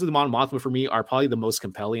the scenes with Mon Mothma for me are probably the most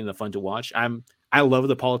compelling and the fun to watch. I love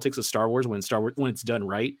the politics of Star Wars when it's done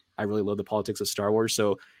right. I really love the politics of Star Wars.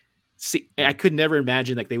 So I could never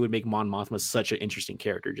imagine like they would make Mon Mothma such an interesting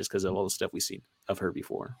character just because of all the stuff we've seen of her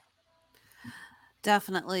before.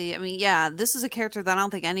 Definitely. I mean, yeah, this is a character that I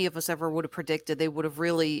don't think any of us ever would have predicted they would have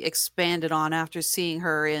really expanded on after seeing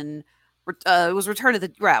her in it was Return of the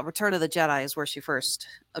Jedi is where she first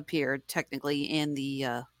appeared technically in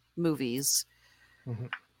the movies. Mm-hmm.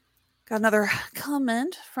 Got another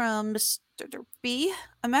comment from Mr. B.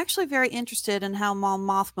 I'm actually very interested in how Mon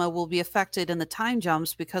Mothma will be affected in the time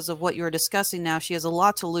jumps because of what you're discussing now. She has a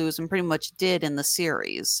lot to lose and pretty much did in the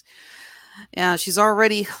series. Yeah, she's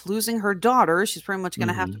already losing her daughter. She's pretty much going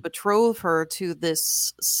to have to betroth her to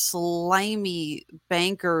this slimy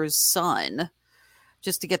banker's son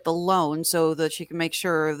just to get the loan so that she can make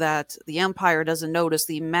sure that the Empire doesn't notice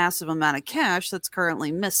the massive amount of cash that's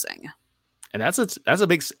currently missing. And I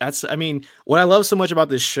mean, what I love so much about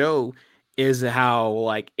this show is how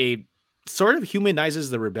like it sort of humanizes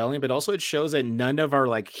the rebellion, but also it shows that none of our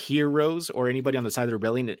like heroes or anybody on the side of the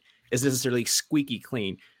rebellion is necessarily squeaky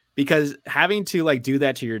clean, because having to like do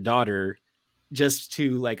that to your daughter just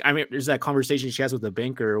to like, I mean, there's that conversation she has with the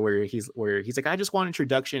banker where he's like, I just want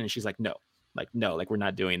introduction. And she's like, no, like we're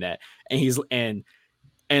not doing that. And he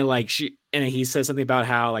says something about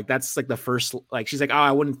how like that's like the first, like she's like, oh,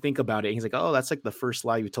 I wouldn't think about it. And he's like, oh, that's like the first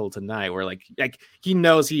lie you told tonight. Where like he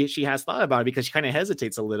knows she has thought about it because she kind of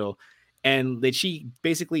hesitates a little, and that she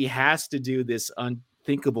basically has to do this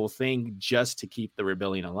unthinkable thing just to keep the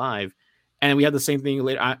rebellion alive. And we have the same thing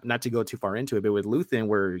later, not to go too far into it, but with Luthen,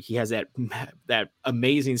 where he has that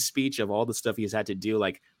amazing speech of all the stuff he's had to do,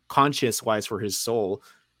 like conscious wise for his soul,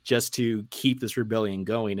 just to keep this rebellion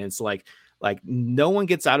going. And it's like no one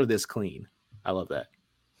gets out of this clean. I love that.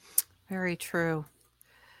 Very true.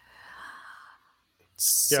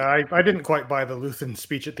 Yeah, I didn't quite buy the Luthen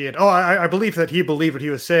speech at the end. Oh, I believe that he believed what he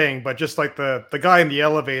was saying, but just like the guy in the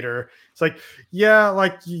elevator, it's like, yeah,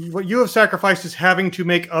 like what you have sacrificed is having to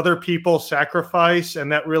make other people sacrifice,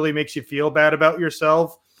 and that really makes you feel bad about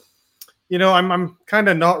yourself. You know, I'm kind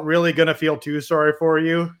of not really gonna feel too sorry for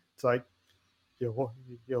you. It's like,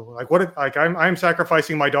 like what if, like I'm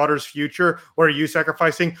sacrificing my daughter's future. What are you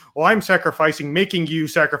sacrificing? Well, I'm sacrificing making you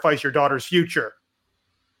sacrifice your daughter's future.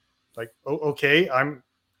 Like, oh, okay,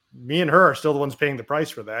 me and her are still the ones paying the price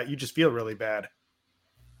for that. You just feel really bad.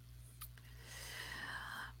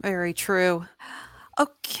 Very true.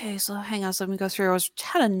 Okay, so hang on. So let me go through.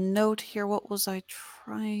 Had a note here. What was I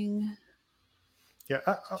trying?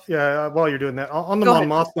 Yeah. While you're doing that, on the Go Mon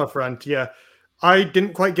ahead. Mothma front, yeah, I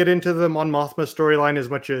didn't quite get into the Mon Mothma storyline as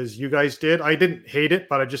much as you guys did. I didn't hate it,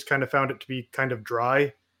 but I just kind of found it to be kind of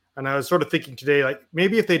dry. And I was sort of thinking today, like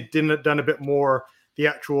maybe if they didn't have done a bit more the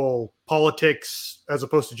actual politics as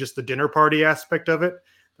opposed to just the dinner party aspect of it,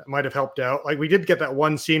 that might have helped out. Like we did get that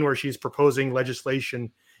one scene where she's proposing legislation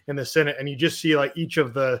in the Senate, and you just see like each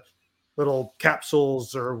of the little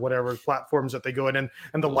capsules or whatever platforms that they go in, and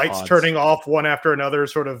the lights Pods. turning off one after another,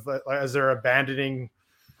 sort of as they're abandoning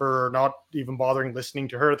her, not even bothering listening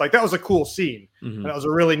to her. Like that was a cool scene, and that was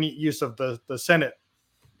a really neat use of the Senate.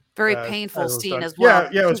 Very painful as it was scene done. as well.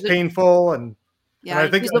 Yeah, it was painful, and yeah,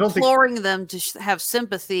 and he's imploring them to have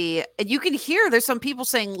sympathy, and you can hear there's some people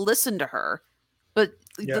saying, "Listen to her," but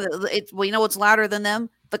we know what's louder than them.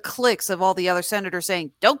 The clicks of all the other senators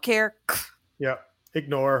saying, "Don't care." Yeah,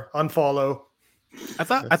 ignore, unfollow. I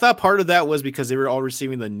thought part of that was because they were all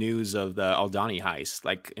receiving the news of the Aldani heist,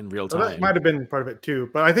 like in real time. That might have been part of it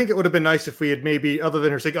too. But I think it would have been nice if we had maybe, other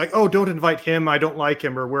than her saying like, "Oh, don't invite him. I don't like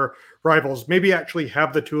him," or "We're rivals." Maybe actually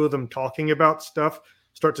have the two of them talking about stuff.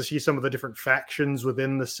 Start to see some of the different factions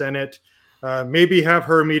within the Senate. Maybe have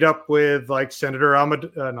her meet up with like Senator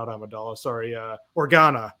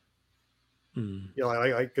Organa. You know,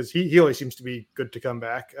 like because he always seems to be good to come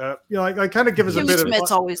back. You know, like kind of give us a bit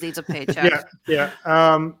Schmitz of. always needs a paycheck. Yeah.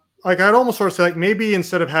 Like I'd almost sort of say like maybe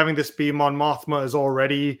instead of having this be Mon Mothma is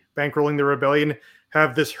already bankrolling the rebellion,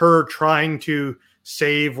 have this her trying to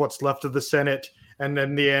save what's left of the Senate, and then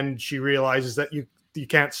in the end she realizes that you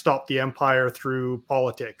can't stop the Empire through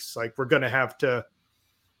politics. Like we're gonna have to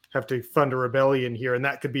fund a rebellion here, and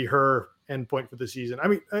that could be her endpoint for the season. I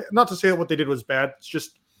mean, not to say that what they did was bad. It's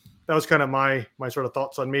just that was kind of my sort of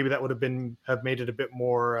thoughts on maybe that would have made it a bit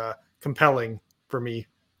more compelling for me.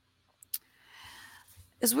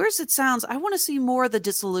 As weird as it sounds, I want to see more of the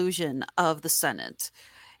disillusion of the Senate.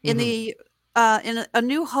 In in A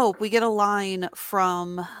New Hope, we get a line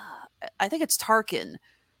from, I think it's Tarkin,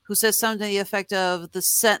 who says something to the effect of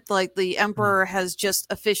the Emperor has just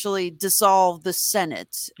officially dissolved the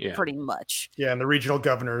Senate, pretty much. Yeah, and the regional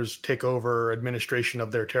governors take over administration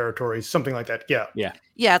of their territories, something like that. Yeah.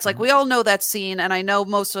 It's like we all know that scene, and I know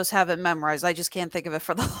most of us have it memorized. I just can't think of it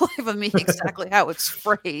for the life of me exactly how it's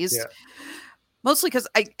phrased. Yeah. Mostly because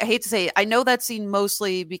I hate to say it, I know that scene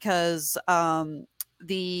mostly because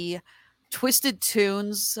the Twisted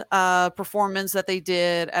Tunes performance that they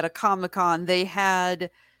did at a Comic-Con, they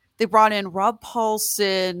brought in Rob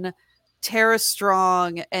Paulson, Tara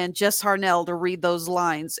Strong, and Jess Harnell to read those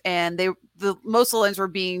lines, and most of the lines were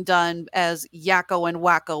being done as Yakko and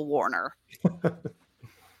Wacko Warner.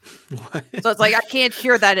 So it's like I can't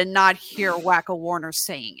hear that and not hear Wacko Warner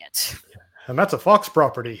saying it. And that's a Fox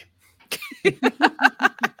property.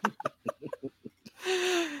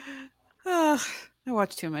 I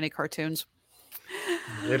watch too many cartoons.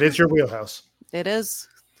 It is your wheelhouse. It is.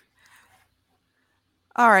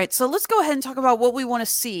 All right, so let's go ahead and talk about what we want to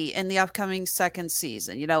see in the upcoming second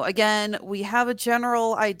season. You know, again, we have a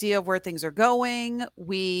general idea of where things are going.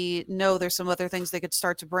 We know there's some other things they could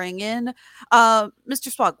start to bring in.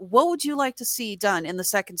 Mr. Spock, what would you like to see done in the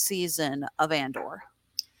second season of Andor?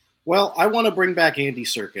 Well, I want to bring back Andy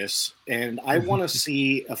Serkis, and I want to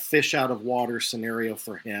see a fish out of water scenario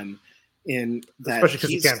for him. In that, especially because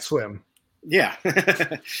he can't swim. Yeah.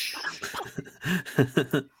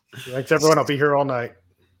 Thanks, everyone. I'll be here all night.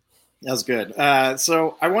 That's good.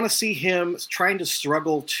 So I want to see him trying to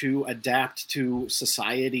struggle to adapt to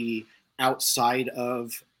society outside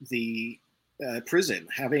of the prison,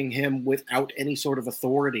 having him without any sort of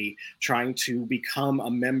authority, trying to become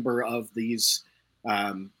a member of these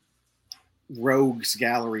rogues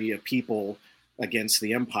gallery of people against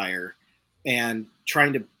the Empire, and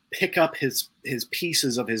trying to pick up his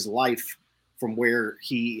pieces of his life from where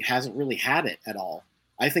he hasn't really had it at all.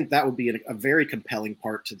 I think that would be a very compelling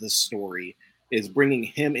part to this story, is bringing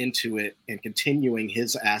him into it and continuing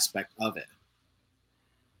his aspect of it.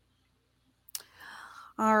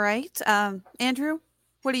 All right. Andrew,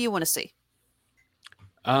 what do you want to see?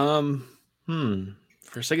 Um,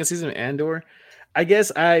 for second season of Andor, I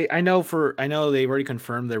guess I know they've already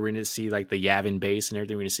confirmed that we're going to see like the Yavin base and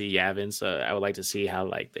everything. We're going to see Yavin, so I would like to see how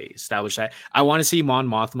like they establish that. I want to see Mon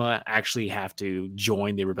Mothma actually have to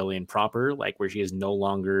join the rebellion proper, like where she is no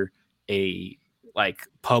longer a like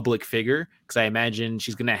public figure, because I imagine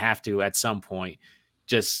she's going to have to at some point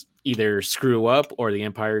just either screw up or the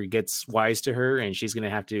Empire gets wise to her and she's going to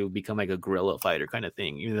have to become like a guerrilla fighter kind of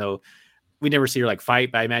thing. Even though we never see her like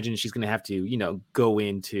fight, but I imagine she's going to have to, go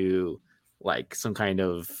into like some kind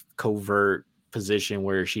of covert position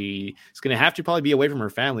where she is going to have to probably be away from her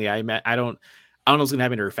family. I don't know what's going to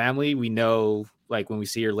happen to her family. We know like when we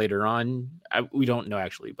see her later on, we don't know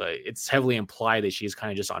actually, but it's heavily implied that she's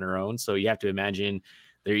kind of just on her own. So you have to imagine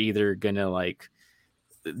they're either going to like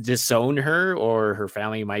disown her or her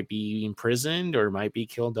family might be imprisoned or might be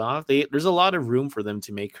killed off. There's a lot of room for them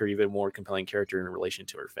to make her even more compelling character in relation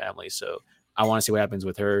to her family. So I want to see what happens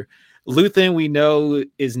with her. Luthen, we know,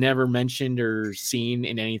 is never mentioned or seen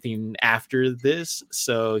in anything after this.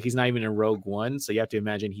 So he's not even in Rogue One. So you have to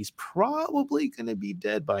imagine he's probably going to be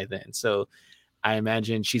dead by then. So I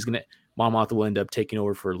imagine Mom Mothma will end up taking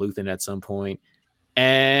over for Luthen at some point.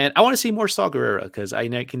 And I want to see more Saw Gerrera because I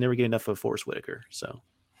can never get enough of Forrest Whitaker. So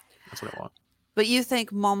that's what I want. But you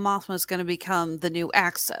think Mon Mothma is going to become the new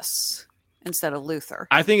Axis instead of Luther?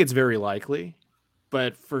 I think it's very likely,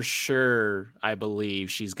 but for sure, I believe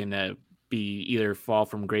she's going to be either fall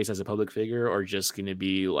from grace as a public figure or just going to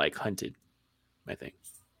be like hunted, I think.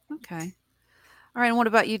 Okay. All right. And what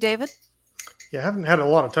about you, David? Yeah, I haven't had a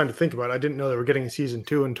lot of time to think about it. I didn't know they were getting season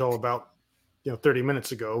 2 until about 30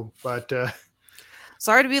 minutes ago. But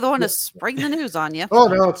sorry to be the one to spring the news on you. Oh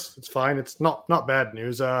no, it's fine. It's not bad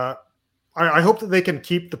news. I hope that they can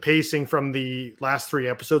keep the pacing from the last 3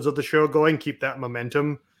 episodes of the show going, keep that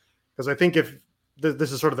momentum, because I think if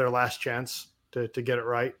this is sort of their last chance to get it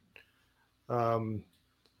right.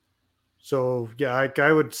 So yeah,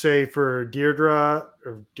 I would say for Deirdre,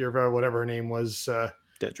 whatever her name was,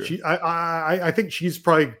 I think she's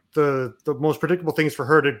probably the most predictable things for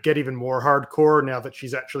her to get even more hardcore now that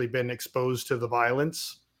she's actually been exposed to the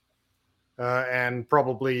violence. And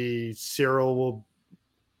probably Cyril will.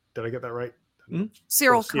 Did I get that right? Mm-hmm.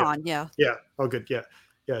 Cyril Khan, yeah. Yeah. Oh, good. Yeah.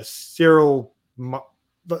 Yeah. Cyril.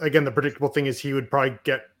 Again, the predictable thing is he would probably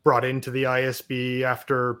get brought into the ISB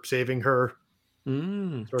after saving her,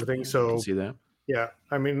 sort of thing. So I can see that. Yeah,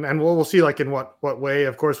 I mean, and we'll see like in what way.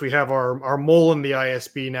 Of course, we have our mole in the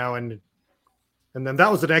ISB now, and then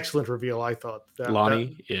that was an excellent reveal. I thought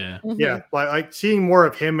Lonnie, yeah, like seeing more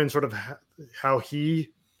of him and sort of how he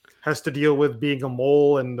has to deal with being a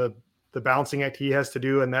mole and the balancing act he has to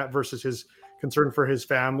do, and that versus his concern for his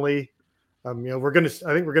family. I think we're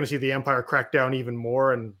gonna see the Empire crack down even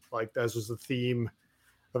more, and like as was the theme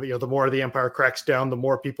of the more the Empire cracks down, the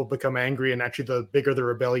more people become angry, and actually the bigger the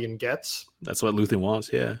rebellion gets. That's what Luthen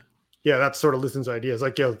wants. Yeah, that's sort of Luthen's idea. It's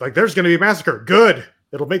like like there's going to be a massacre. Good,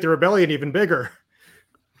 it'll make the rebellion even bigger.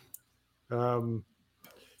 So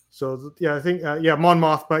yeah, I think Mon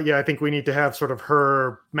Mothma. Yeah, I think we need to have sort of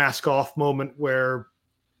her mask off moment where,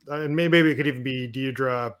 and maybe it could even be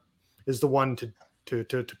Deirdre is the one to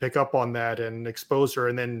pick up on that and expose her,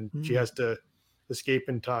 and then she has to escape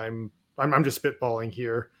in time. I'm just spitballing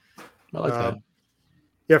here. I like that.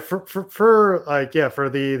 Yeah, for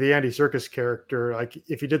the Andy Serkis character, like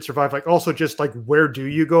if he did survive, like also just like where do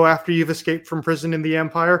you go after you've escaped from prison in the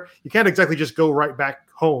Empire? You can't exactly just go right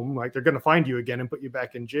back home. Like they're going to find you again and put you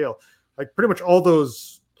back in jail. Like pretty much all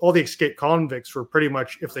the escaped convicts were pretty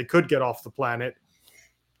much, if they could get off the planet,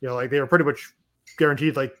 like they were pretty much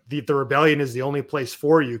guaranteed like the rebellion is the only place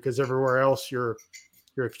for you because everywhere else you're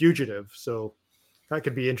a fugitive. So that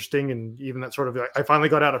could be interesting. And even that sort of, I finally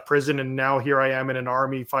got out of prison and now here I am in an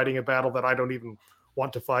army fighting a battle that I don't even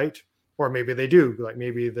want to fight. Or maybe they do, like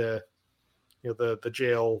maybe the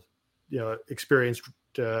jail, experience,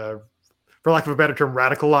 for lack of a better term,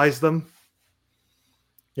 radicalize them.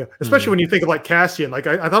 Yeah. Especially when you think of like Cassian, like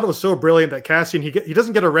I thought it was so brilliant that Cassian, he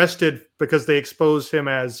doesn't get arrested because they expose him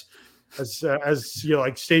as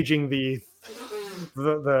like staging the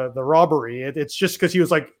robbery. It's just because he was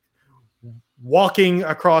like walking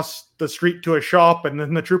across the street to a shop, and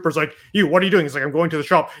then the trooper's like, what are you doing? He's like, I'm going to the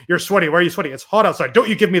shop. You're sweaty. Why are you sweaty? It's hot outside. Don't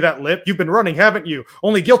you give me that lip. You've been running, haven't you?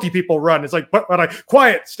 Only guilty people run. It's like, but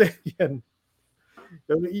quiet, stay in.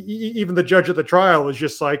 Even the judge at the trial was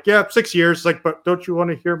just like, 6 years. It's like, but don't you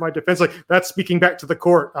want to hear my defense? Like, that's speaking back to the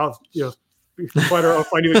court. I'll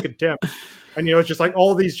find you in contempt. And it's just like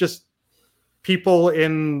all these just people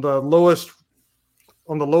on the lowest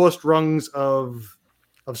rungs of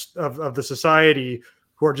the society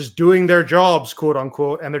who are just doing their jobs, quote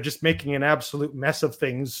unquote, and they're just making an absolute mess of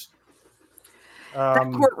things.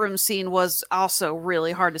 That courtroom scene was also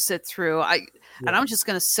really hard to sit through. And I'm just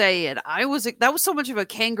going to say it. That was so much of a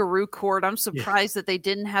kangaroo court. I'm surprised that they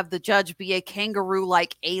didn't have the judge be a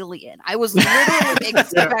kangaroo-like alien. I was literally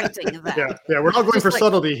expecting that. Yeah, we're not going for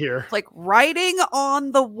subtlety here. Like writing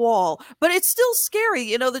on the wall, but it's still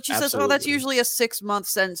scary, that she says, "Oh, that's usually a 6-month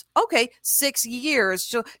sentence." Okay, 6 years.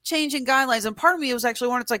 So changing guidelines, and part of me was actually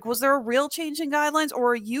wondering, it's like, was there a real change in guidelines,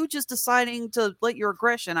 or are you just deciding to let your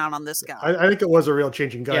aggression out on this guy? I think it was a real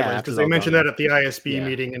change in guidelines because they mentioned that at the ISB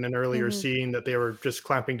meeting in an earlier scene that they were just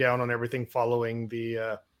clamping down on everything following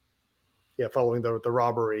the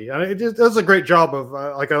robbery. And it does a great job of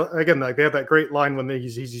they have that great line when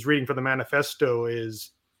he's reading from the manifesto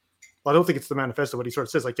is, well, I don't think it's the manifesto, but he sort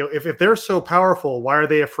of says, like, if they're so powerful, why are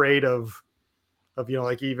they afraid of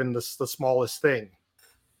like even the smallest thing?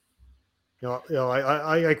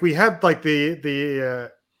 We had like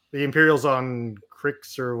the Imperials on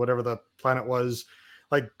Crix or whatever the planet was,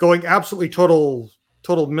 like going absolutely total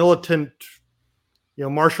militant,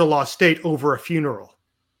 martial law state over a funeral.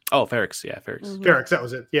 Oh, Ferrix. Yeah, Ferrix. Mm-hmm. Ferrix, that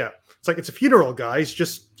was it. Yeah. It's like, it's a funeral, guys.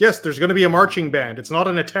 Yes, there's going to be a marching band. It's not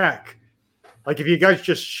an attack. Like, if you guys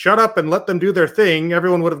just shut up and let them do their thing,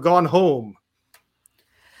 everyone would have gone home.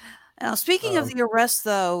 Now, speaking of the arrest,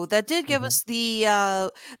 though, that did give us the.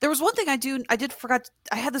 There was one thing I did forgot.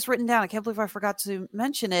 I had this written down. I can't believe I forgot to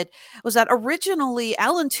mention it. Was that originally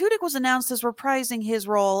Alan Tudyk was announced as reprising his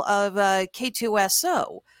role of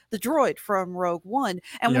K2SO, the droid from Rogue One,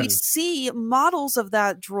 and we see models of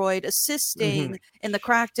that droid assisting in the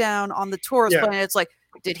crackdown on the tourist planet. It's like,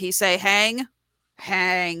 did he say hang?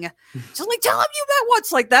 Just like, tell him you met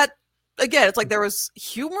once, like that. Again, it's like there was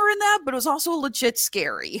humor in that, but it was also legit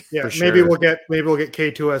scary. Yeah, maybe we'll get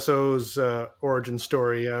K2SO's origin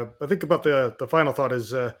story. I think about the final thought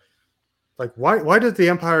is like, why does the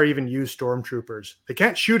Empire even use stormtroopers? They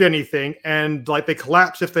can't shoot anything, and like they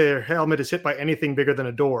collapse if their helmet is hit by anything bigger than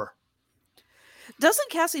a door.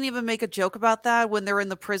 Doesn't Cassian even make a joke about that when they're in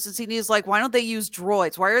the prison scene? He's like, why don't they use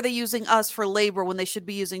droids? Why are they using us for labor when they should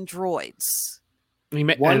be using droids?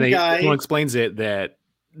 Someone explains it that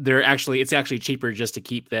it's actually cheaper just to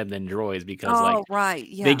keep them than droids because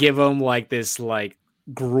they give them like this like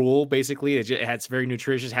gruel basically. It's very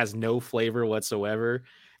nutritious, has no flavor whatsoever.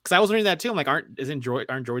 Because I was reading that too. I'm like, aren't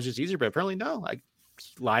droids just easier? But apparently no. Like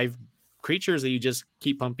live creatures that you just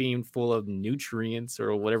keep pumping full of nutrients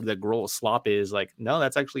or whatever the gruel slop is. Like no,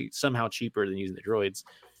 that's actually somehow cheaper than using the droids.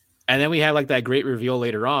 And then we have like that great reveal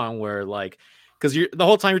later on where like. Because the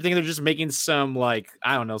whole time you're thinking they're just making some like,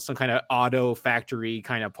 I don't know, some kind of auto factory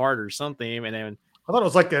kind of part or something. And then I thought it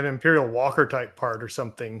was like an Imperial Walker type part or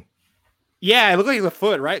something. Yeah, it looked like the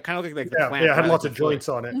foot, right? Kind of looked like the clamp. Yeah, it had lots of joints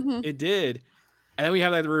on it. Mm-hmm. It did. And then we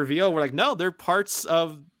have like the reveal. We're like, no, they're parts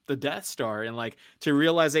of the Death Star. And like to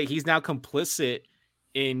realize that he's now complicit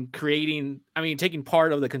in taking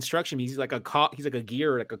part of the construction. He's like a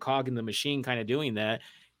gear, like a cog in the machine kind of doing that.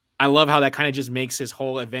 I love how that kind of just makes his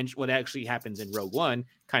whole event, what actually happens in Rogue One,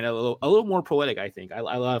 kind of a little more poetic, I think. I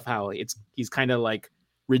love how he's kind of like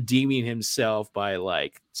redeeming himself by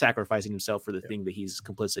like sacrificing himself for the thing that he's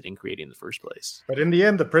complicit in creating in the first place. But in the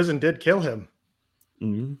end, the prison did kill him.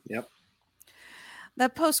 Mm-hmm. Yep.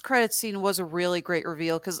 That post-credit scene was a really great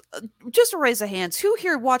reveal because just to raise a hand, who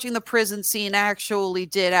here watching the prison scene actually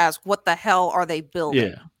did ask, what the hell are they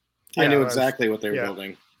building? I knew exactly what they were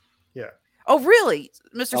building. Yeah. Oh, really,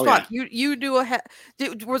 Mr. Spock? Yeah. You do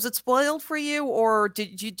was it spoiled for you, or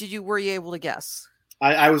were you able to guess?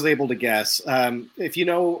 I was able to guess. If you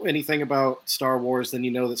know anything about Star Wars, then you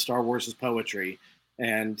know that Star Wars is poetry,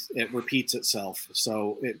 and it repeats itself.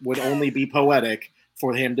 So it would only be poetic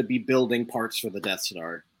for him to be building parts for the Death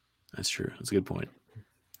Star. That's true. That's a good point.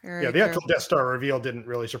 The actual Death Star reveal didn't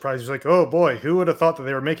really surprise you. It's like, oh boy, who would have thought that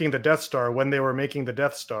they were making the Death Star when they were making the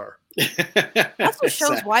Death Star? Also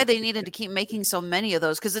shows why they needed to keep making so many of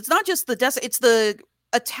those, because it's not just the Death, it's the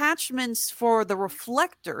attachments for the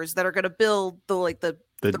reflectors that are going to build the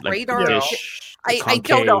radar. I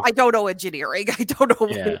don't know engineering. I don't know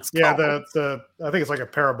what it's called. I think it's like a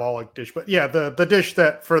parabolic dish, but the dish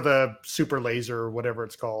that for the super laser or whatever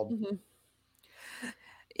it's called. Mm-hmm.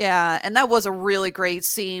 Yeah, and that was a really great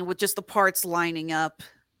scene with just the parts lining up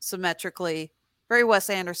symmetrically. Very Wes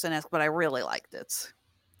Anderson-esque, but I really liked it.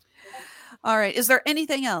 All right. Is there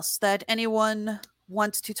anything else that anyone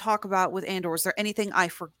wants to talk about with Andor? Is there anything I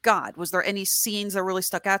forgot? Was there any scenes that really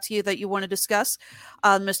stuck out to you that you want to discuss?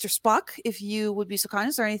 Mr. Spock, if you would be so kind,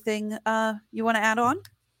 is there anything you want to add on?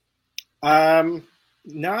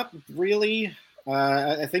 Not really.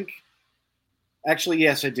 I think Actually,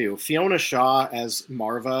 yes, I do. Fiona Shaw as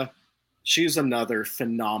Marva, she's another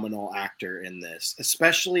phenomenal actor in this,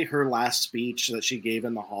 especially her last speech that she gave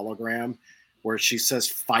in the hologram, where she says,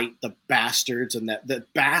 "Fight the bastards," and that the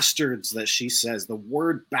bastards that she says, the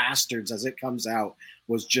word bastards as it comes out,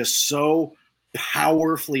 was just so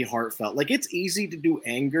powerfully heartfelt. Like, it's easy to do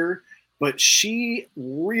anger, but she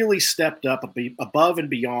really stepped up above and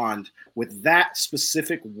beyond with that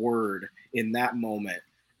specific word in that moment.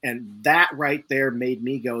 And that right there made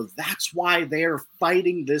me go, that's why they're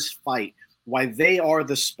fighting this fight, why they are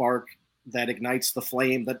the spark that ignites the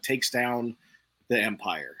flame that takes down the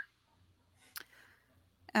Empire.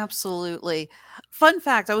 Absolutely. Fun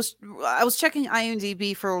fact: I was checking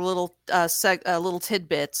IMDb for a little little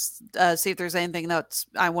tidbits, see if there's anything that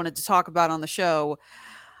I wanted to talk about on the show.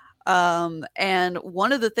 And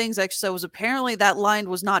one of the things I said was apparently that line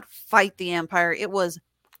was not "fight the Empire"; it was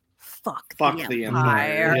 "fuck the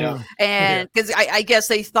Empire." Yeah. And because I guess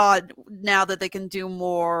they thought now that they can do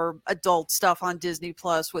more adult stuff on Disney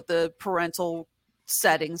Plus with the parental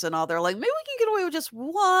settings and all, they're like, maybe we can get away with just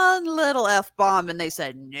one little F-bomb, and they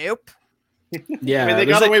said nope. Yeah, I mean, they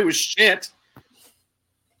got away with shit.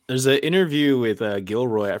 There's an interview with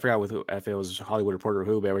Gilroy. I forgot with who, if it was Hollywood Reporter or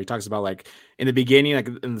who, but where he talks about like in the beginning, like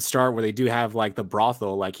in the start, where they do have like the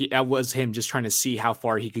brothel. Like that was him just trying to see how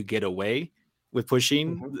far he could get away with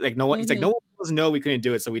pushing. Like no one, he's like no one was no, we couldn't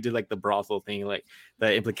do it, so we did like the brothel thing, like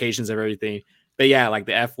the implications of everything. But yeah, like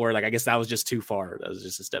the F word, like I guess that was just too far. That was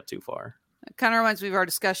just a step too far. It kind of reminds me of our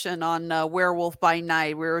discussion on Werewolf by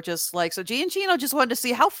Night. We were just like, so Giancino just wanted to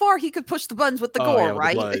see how far he could push the buttons with the gore, yeah,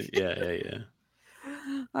 right? Yeah.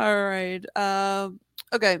 All right.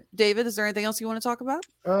 Okay, David, is there anything else you want to talk about?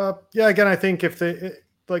 Yeah, again, I think if they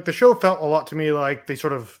like the show felt a lot to me like they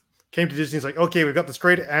sort of came to Disney's like, okay, we've got this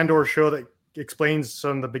great Andor show that explains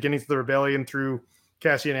some of the beginnings of the rebellion through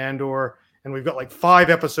Cassian Andor, and we've got like 5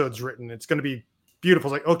 episodes written. It's going to be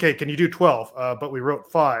beautiful. It's like, okay, can you do 12? But we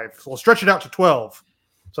wrote 5, so we'll stretch it out to 12.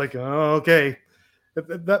 It's like, oh, okay,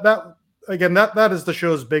 that is the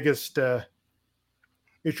show's biggest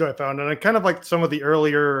issue I found. And I kind of like some of the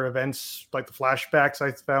earlier events, like the flashbacks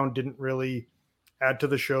I found didn't really add to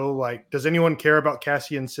the show. Like, does anyone care about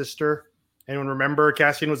Cassian's sister? Anyone remember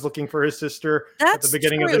Cassian was looking for his sister at the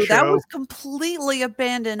beginning of the show? That was completely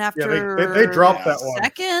abandoned after they dropped that one.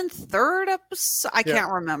 Second, third episode. I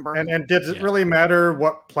can't remember. And did it really matter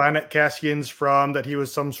what planet Cassian's from? That he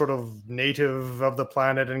was some sort of native of the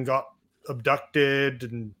planet and got abducted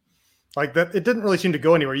and like that? It didn't really seem to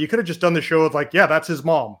go anywhere. You could have just done the show with like, yeah, that's his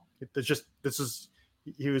mom. It's just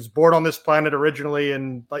he was born on this planet originally,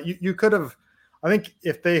 and like you could have. I think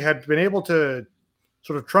if they had been able to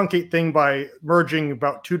sort of truncate thing by merging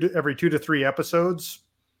about every 2 to 3 episodes,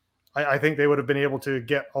 I think they would have been able to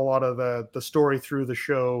get a lot of the story through the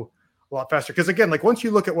show a lot faster. Because again, like once you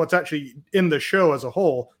look at what's actually in the show as a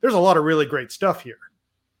whole, there's a lot of really great stuff here.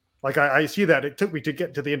 Like I see that. It took me to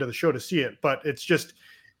get to the end of the show to see it, but it's just,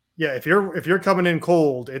 yeah, if you're coming in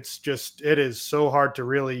cold, it is so hard to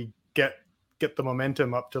really get the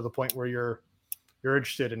momentum up to the point where you're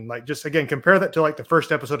interested in. Like, just again, compare that to like the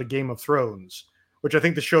first episode of Game of Thrones, which I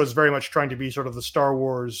think the show is very much trying to be sort of the Star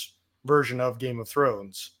Wars version of Game of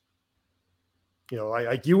Thrones. You know,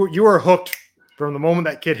 like you were hooked from the moment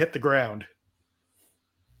that kid hit the ground.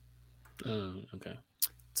 Okay.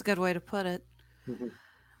 It's a good way to put it. Mm-hmm.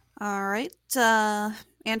 All right.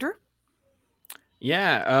 Andrew?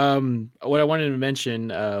 Yeah. What I wanted to mention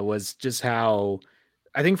was just how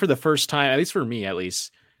I think for the first time, at least for me, at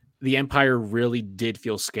least, the Empire really did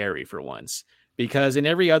feel scary for once. Because in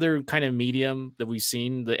every other kind of medium that we've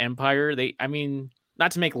seen, the Empire,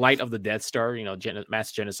 not to make light of the Death Star,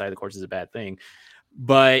 mass genocide, of course, is a bad thing.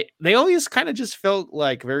 But they always kind of just felt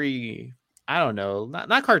like very, I don't know, not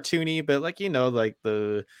cartoony, but like, like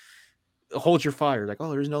the hold your fire. Like, oh,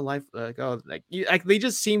 there's no life. Like, oh, like they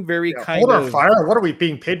just seem very kind hold of. Hold our fire? What are we,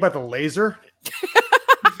 being paid by the laser?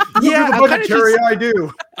 Yeah, I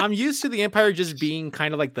do. I'm used to the Empire just being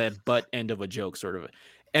kind of like the butt end of a joke, sort of.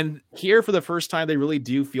 And here, for the first time, they really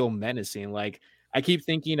do feel menacing. Like, I keep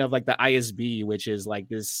thinking of like the ISB, which is like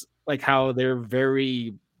this, like how they're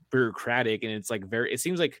very bureaucratic, and it's like it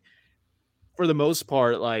seems like for the most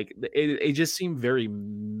part, like it just seemed very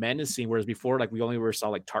menacing. Whereas before, like we only ever saw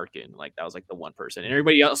like Tarkin, like that was like the one person, and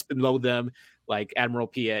everybody else below them, like Admiral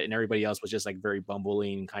Piet, and everybody else was just like very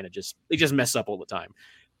bumbling, kind of they just mess up all the time.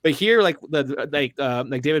 But here, like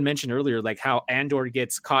David mentioned earlier, like how Andor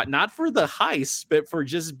gets caught not for the heist, but for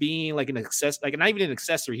just being like an not even an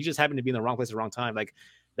accessory. He just happened to be in the wrong place at the wrong time. Like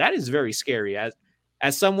that is very scary.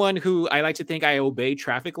 as someone who I like to think I obey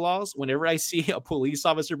traffic laws, whenever I see a police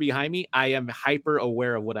officer behind me, I am hyper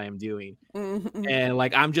aware of what I am doing. And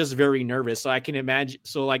like I'm just very nervous. So I can imagine.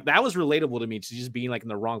 So like that was relatable to me, to just being like in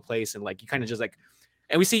the wrong place, and like you kind of just like,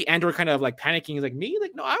 and we see Andor kind of like panicking. He's like, me?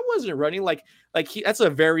 Like, no, I wasn't running. Like that's a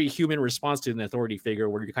very human response to an authority figure,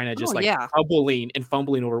 where you're kind of just troubling and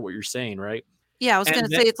fumbling over what you're saying, right? Yeah, I was going to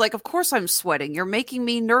say, it's like, of course I'm sweating. You're making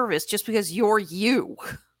me nervous just because you're you.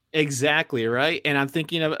 Exactly, right? And I'm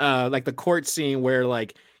thinking of like the court scene where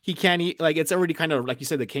like he can't eat, like it's already kind of like you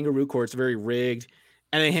said, the kangaroo court's very rigged,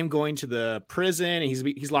 and then him going to the prison and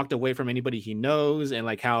he's locked away from anybody he knows, and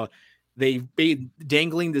like how they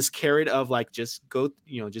dangling this carrot of like, just go,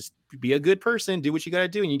 just be a good person, do what you got to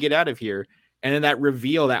do, and you get out of here. And then that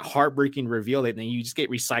reveal, that heartbreaking reveal, that then you just get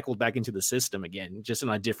recycled back into the system again, just on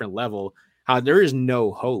a different level. How there is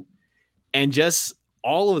no hope, and just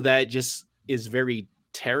all of that just is very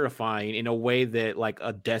terrifying in a way that like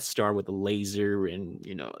a Death Star with a laser, and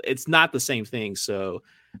it's not the same thing. So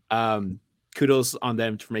kudos on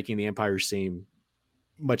them for making the Empire seem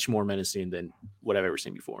much more menacing than what I've ever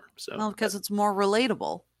seen before. So because it's more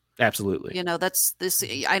relatable. Absolutely. That's this.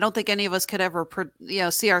 I don't think any of us could ever,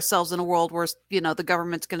 see ourselves in a world where, the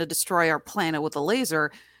government's going to destroy our planet with a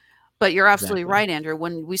laser. But you're absolutely right, Andrew.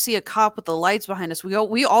 When we see a cop with the lights behind us, we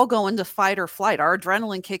all go into fight or flight. Our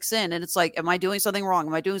adrenaline kicks in, and it's like, am I doing something wrong?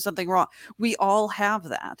 Am I doing something wrong? We all have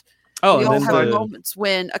that. Oh, we all have moments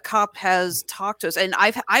when a cop has talked to us, and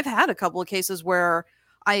I've had a couple of cases where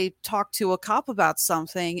I talked to a cop about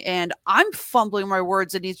something, and I'm fumbling my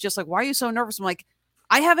words, and he's just like, "Why are you so nervous?" I'm like,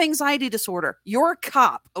 "I have anxiety disorder. You're a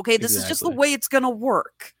cop, okay? This is just the way it's gonna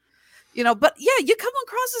work, But yeah, you come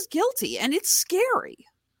across as guilty, and it's scary.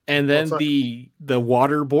 And then the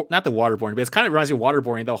waterborne, not the waterborne, but it's kind of reminds me of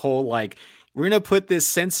waterboarding. The whole like, we're gonna put this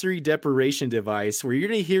sensory deprivation device where you're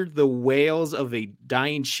gonna hear the wails of a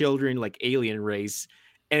dying children, like alien race,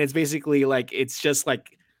 and it's basically like it's just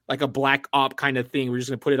like a black op kind of thing. We're just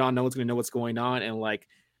gonna put it on. No one's gonna know what's going on. And like,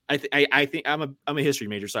 I think I'm a history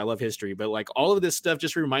major, so I love history. But like all of this stuff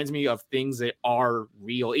just reminds me of things that are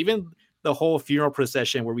real. Even the whole funeral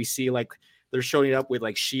procession where we see like they're showing up with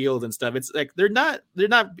like shields and stuff. It's like they're not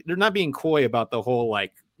being coy about the whole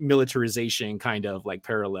like militarization kind of like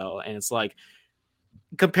parallel. And it's like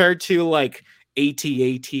compared to like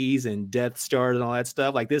AT-ATs and Death Stars and all that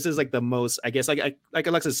stuff, like this is like the most, I guess, like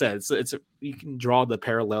Alexa said, it's you can draw the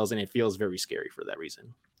parallels, and it feels very scary for that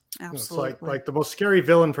reason. Absolutely. It's like the most scary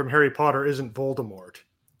villain from Harry Potter isn't Voldemort.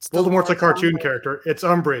 Voldemort's a cartoon character. It's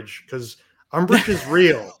Umbridge, because Umbridge is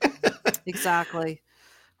real. Exactly.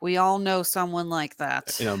 We all know someone like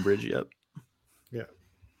that. In Umbridge, yep. Yeah.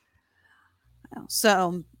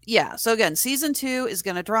 So, yeah. So, again, season 2 is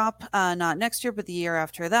going to drop not next year, but the year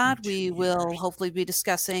after that. We will hopefully be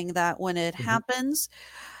discussing that when it happens.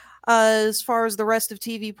 As far as the rest of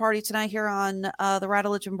TV Party tonight here on the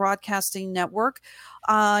Radulich Broadcasting Network,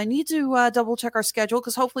 I need to double check our schedule,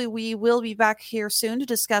 because hopefully we will be back here soon to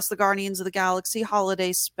discuss the Guardians of the Galaxy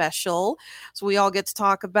holiday special. So we all get to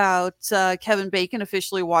talk about Kevin Bacon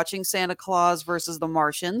officially watching Santa Claus versus the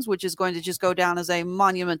Martians, which is going to just go down as a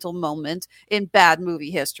monumental moment in bad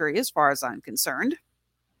movie history, as far as I'm concerned.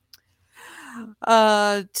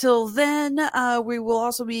 Till then, we will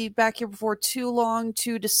also be back here before too long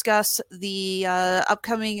to discuss the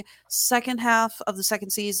upcoming second half of the second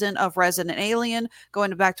season of Resident Alien.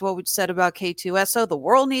 Going back to what we said about K2SO, the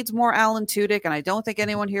world needs more Alan Tudyk, and I don't think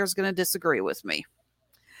anyone here is going to disagree with me.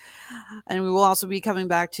 And we will also be coming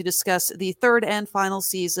back to discuss the third and final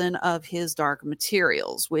season of His Dark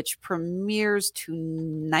Materials, which premieres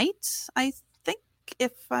tonight, I think,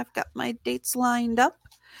 if I've got my dates lined up.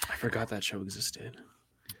 I forgot that show existed.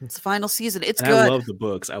 It's the final season. It's and good. I love the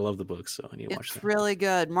books. So I need to watch that. It's really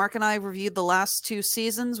good. Mark and I reviewed the last 2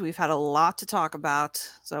 seasons. We've had a lot to talk about,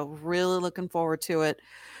 so really looking forward to it.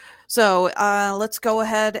 So let's go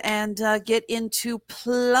ahead and get into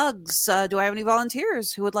plugs. Do I have any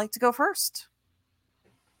volunteers who would like to go first?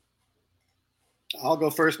 I'll go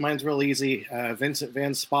first. Mine's real easy. Vincent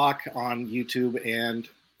Van Spock on YouTube and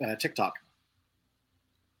TikTok.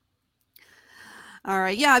 All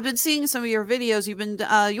right. Yeah, I've been seeing some of your videos. You've been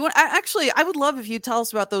actually, I would love if you tell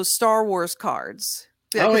us about those Star Wars cards.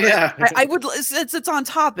 Oh yeah. I would, since it's on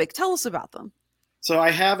topic, tell us about them. So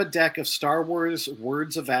I have a deck of Star Wars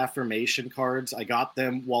words of affirmation cards. I got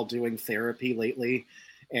them while doing therapy lately,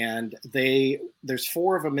 and there's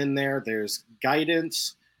 4 of them in there. There's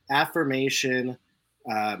guidance, affirmation,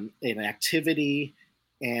 an activity,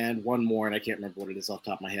 and one more, and I can't remember what it is off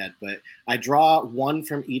the top of my head, but I draw one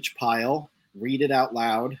from each pile, read it out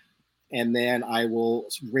loud, and then I will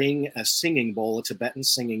ring a singing bowl, a Tibetan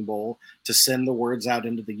singing bowl, to send the words out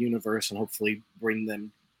into the universe and hopefully bring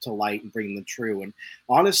them to light and bring them true. And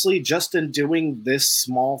honestly, just in doing this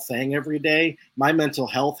small thing every day, my mental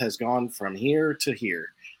health has gone from here to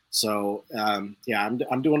here. So yeah,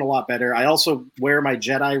 I'm doing a lot better. I also wear my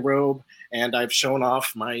Jedi robe, and I've shown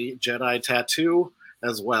off my Jedi tattoo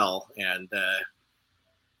as well. And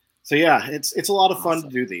so yeah, it's a lot of fun to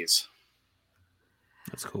do these.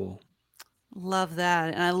 That's cool. Love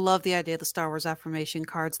that. And I love the idea of the Star Wars affirmation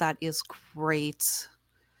cards. That is great.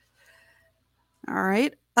 All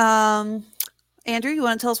right. Andrew, you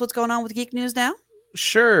want to tell us what's going on with Geek News Now?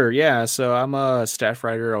 Sure, yeah. So I'm a staff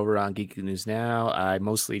writer over on Geek News Now. I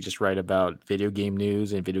mostly just write about video game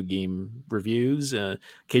news and video game reviews,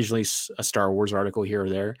 occasionally a Star Wars article here or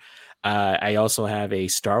there. I also have a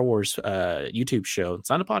Star Wars YouTube show. It's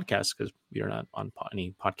not a podcast because we are not on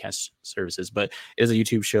any podcast services, but it is a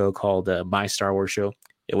YouTube show called My Star Wars Show.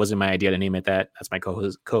 It wasn't my idea to name it that. That's my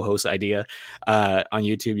co-host idea. On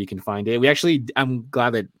YouTube, you can find it. I'm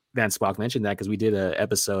glad that Van Spock mentioned that because we did an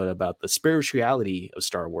episode about the spirituality of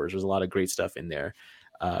Star Wars. There's a lot of great stuff in there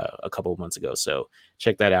a couple of months ago. So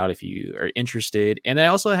check that out if you are interested. And I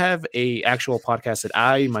also have a actual podcast that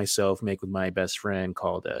I myself make with my best friend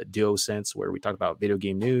called Duo Sense, where we talk about video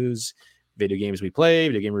game news, video games we play,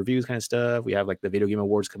 video game reviews kind of stuff. We have like the video game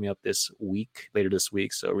awards coming up later this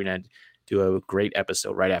week. So we're going to do a great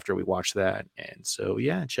episode right after we watch that. And so,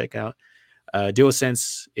 yeah, check out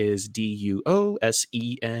DuoSense is DuoSense.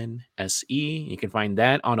 You can find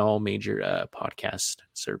that on all major podcast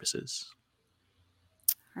services.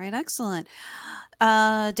 All right, excellent.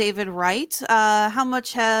 David Wright, how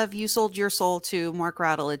much have you sold your soul to Mark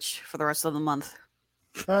Radulich for the rest of the month?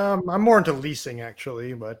 I'm more into leasing,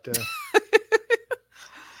 actually, but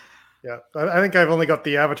yeah, I think I've only got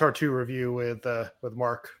the Avatar 2 review with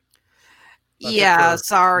Mark. Yeah,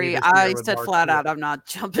 sorry. I said Mark, flat out, I'm not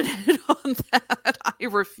jumping in on that. I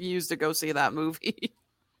refuse to go see that movie.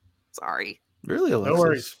 Sorry. Really, Alexis? No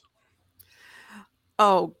worries.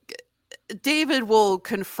 Oh, David will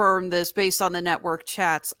confirm this based on the network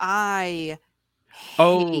chats. I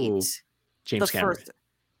hate James Cameron.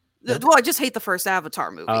 Well, I just hate the first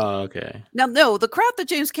Avatar movie. Oh, okay. Now, no, the crap that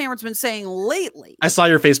James Cameron's been saying lately. I saw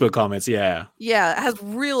your Facebook comments. Yeah. Yeah, it has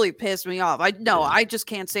really pissed me off. I just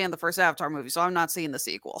can't stand the first Avatar movie, so I'm not seeing the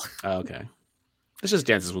sequel. Oh, okay. It's just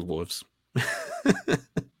Dances with Wolves.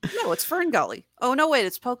 No, it's Fern Gully. Oh, no, wait,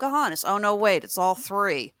 it's Pocahontas. Oh, no, wait, it's all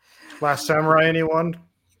three. Last Samurai, anyone?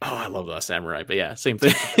 Oh, I love Last Samurai, but yeah, same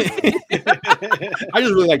thing. I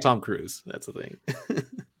just really like Tom Cruise. That's the thing.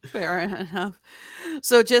 Fair enough.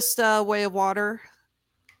 So just Way of Water.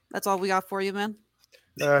 That's all we got for you, man?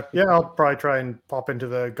 Yeah, I'll probably try and pop into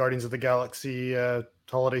the Guardians of the Galaxy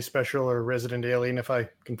holiday special or Resident Alien if I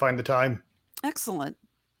can find the time. Excellent.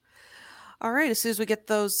 All right, as soon as we get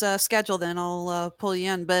those scheduled, then I'll pull you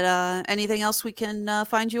in. But anything else we can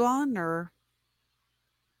find you on, or?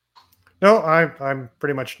 No, I'm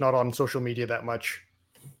pretty much not on social media that much.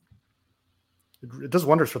 It does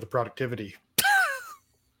wonders for the productivity.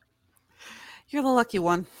 You're the lucky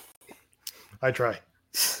one. I try.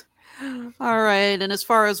 All right. And as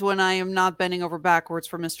far as when I am not bending over backwards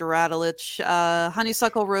for Mr. Radulich,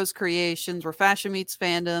 Honeysuckle Rose Creations, where fashion meets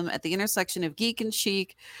fandom at the intersection of geek and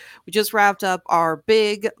chic. We just wrapped up our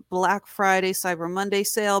big Black Friday, Cyber Monday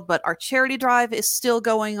sale, but our charity drive is still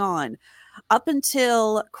going on. Up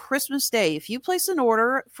until Christmas Day, if you place an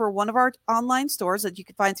order for one of our online stores that you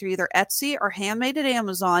can find through either Etsy or Handmade at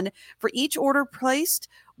Amazon, for each order placed,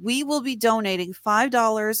 we will be donating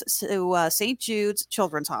 $5 to St. Jude's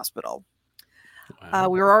Children's Hospital. Wow.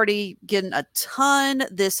 We're already getting a ton.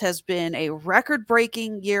 This has been a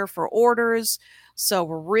record-breaking year for orders, so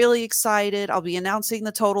we're really excited. I'll be announcing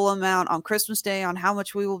the total amount on Christmas Day on how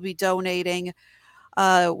much we will be donating.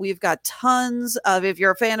 We've got tons of, if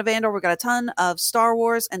you're a fan of Andor, we've got a ton of Star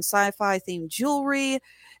Wars and sci-fi themed jewelry.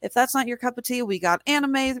 If that's not your cup of tea, we got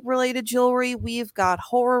anime related jewelry. We've got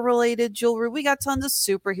horror related jewelry. We got tons of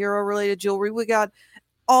superhero related jewelry. We got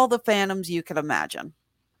all the fandoms you can imagine.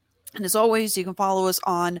 And as always, you can follow us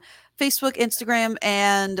on Facebook, Instagram,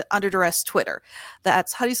 and Under Duress Twitter.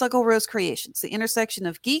 That's Honeysuckle Rose Creations, the intersection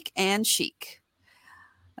of geek and chic.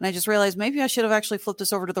 And I just realized maybe I should have actually flipped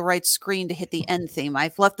this over to the right screen to hit the end theme.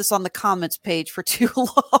 I've left this on the comments page for too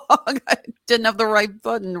long. I didn't have the right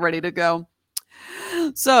button ready to go.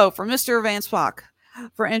 So for Mr. Van Spock,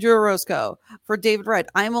 for Andrew Orozco, for David Wright,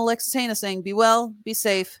 I'm Alexis Hana saying be well, be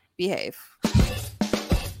safe, behave.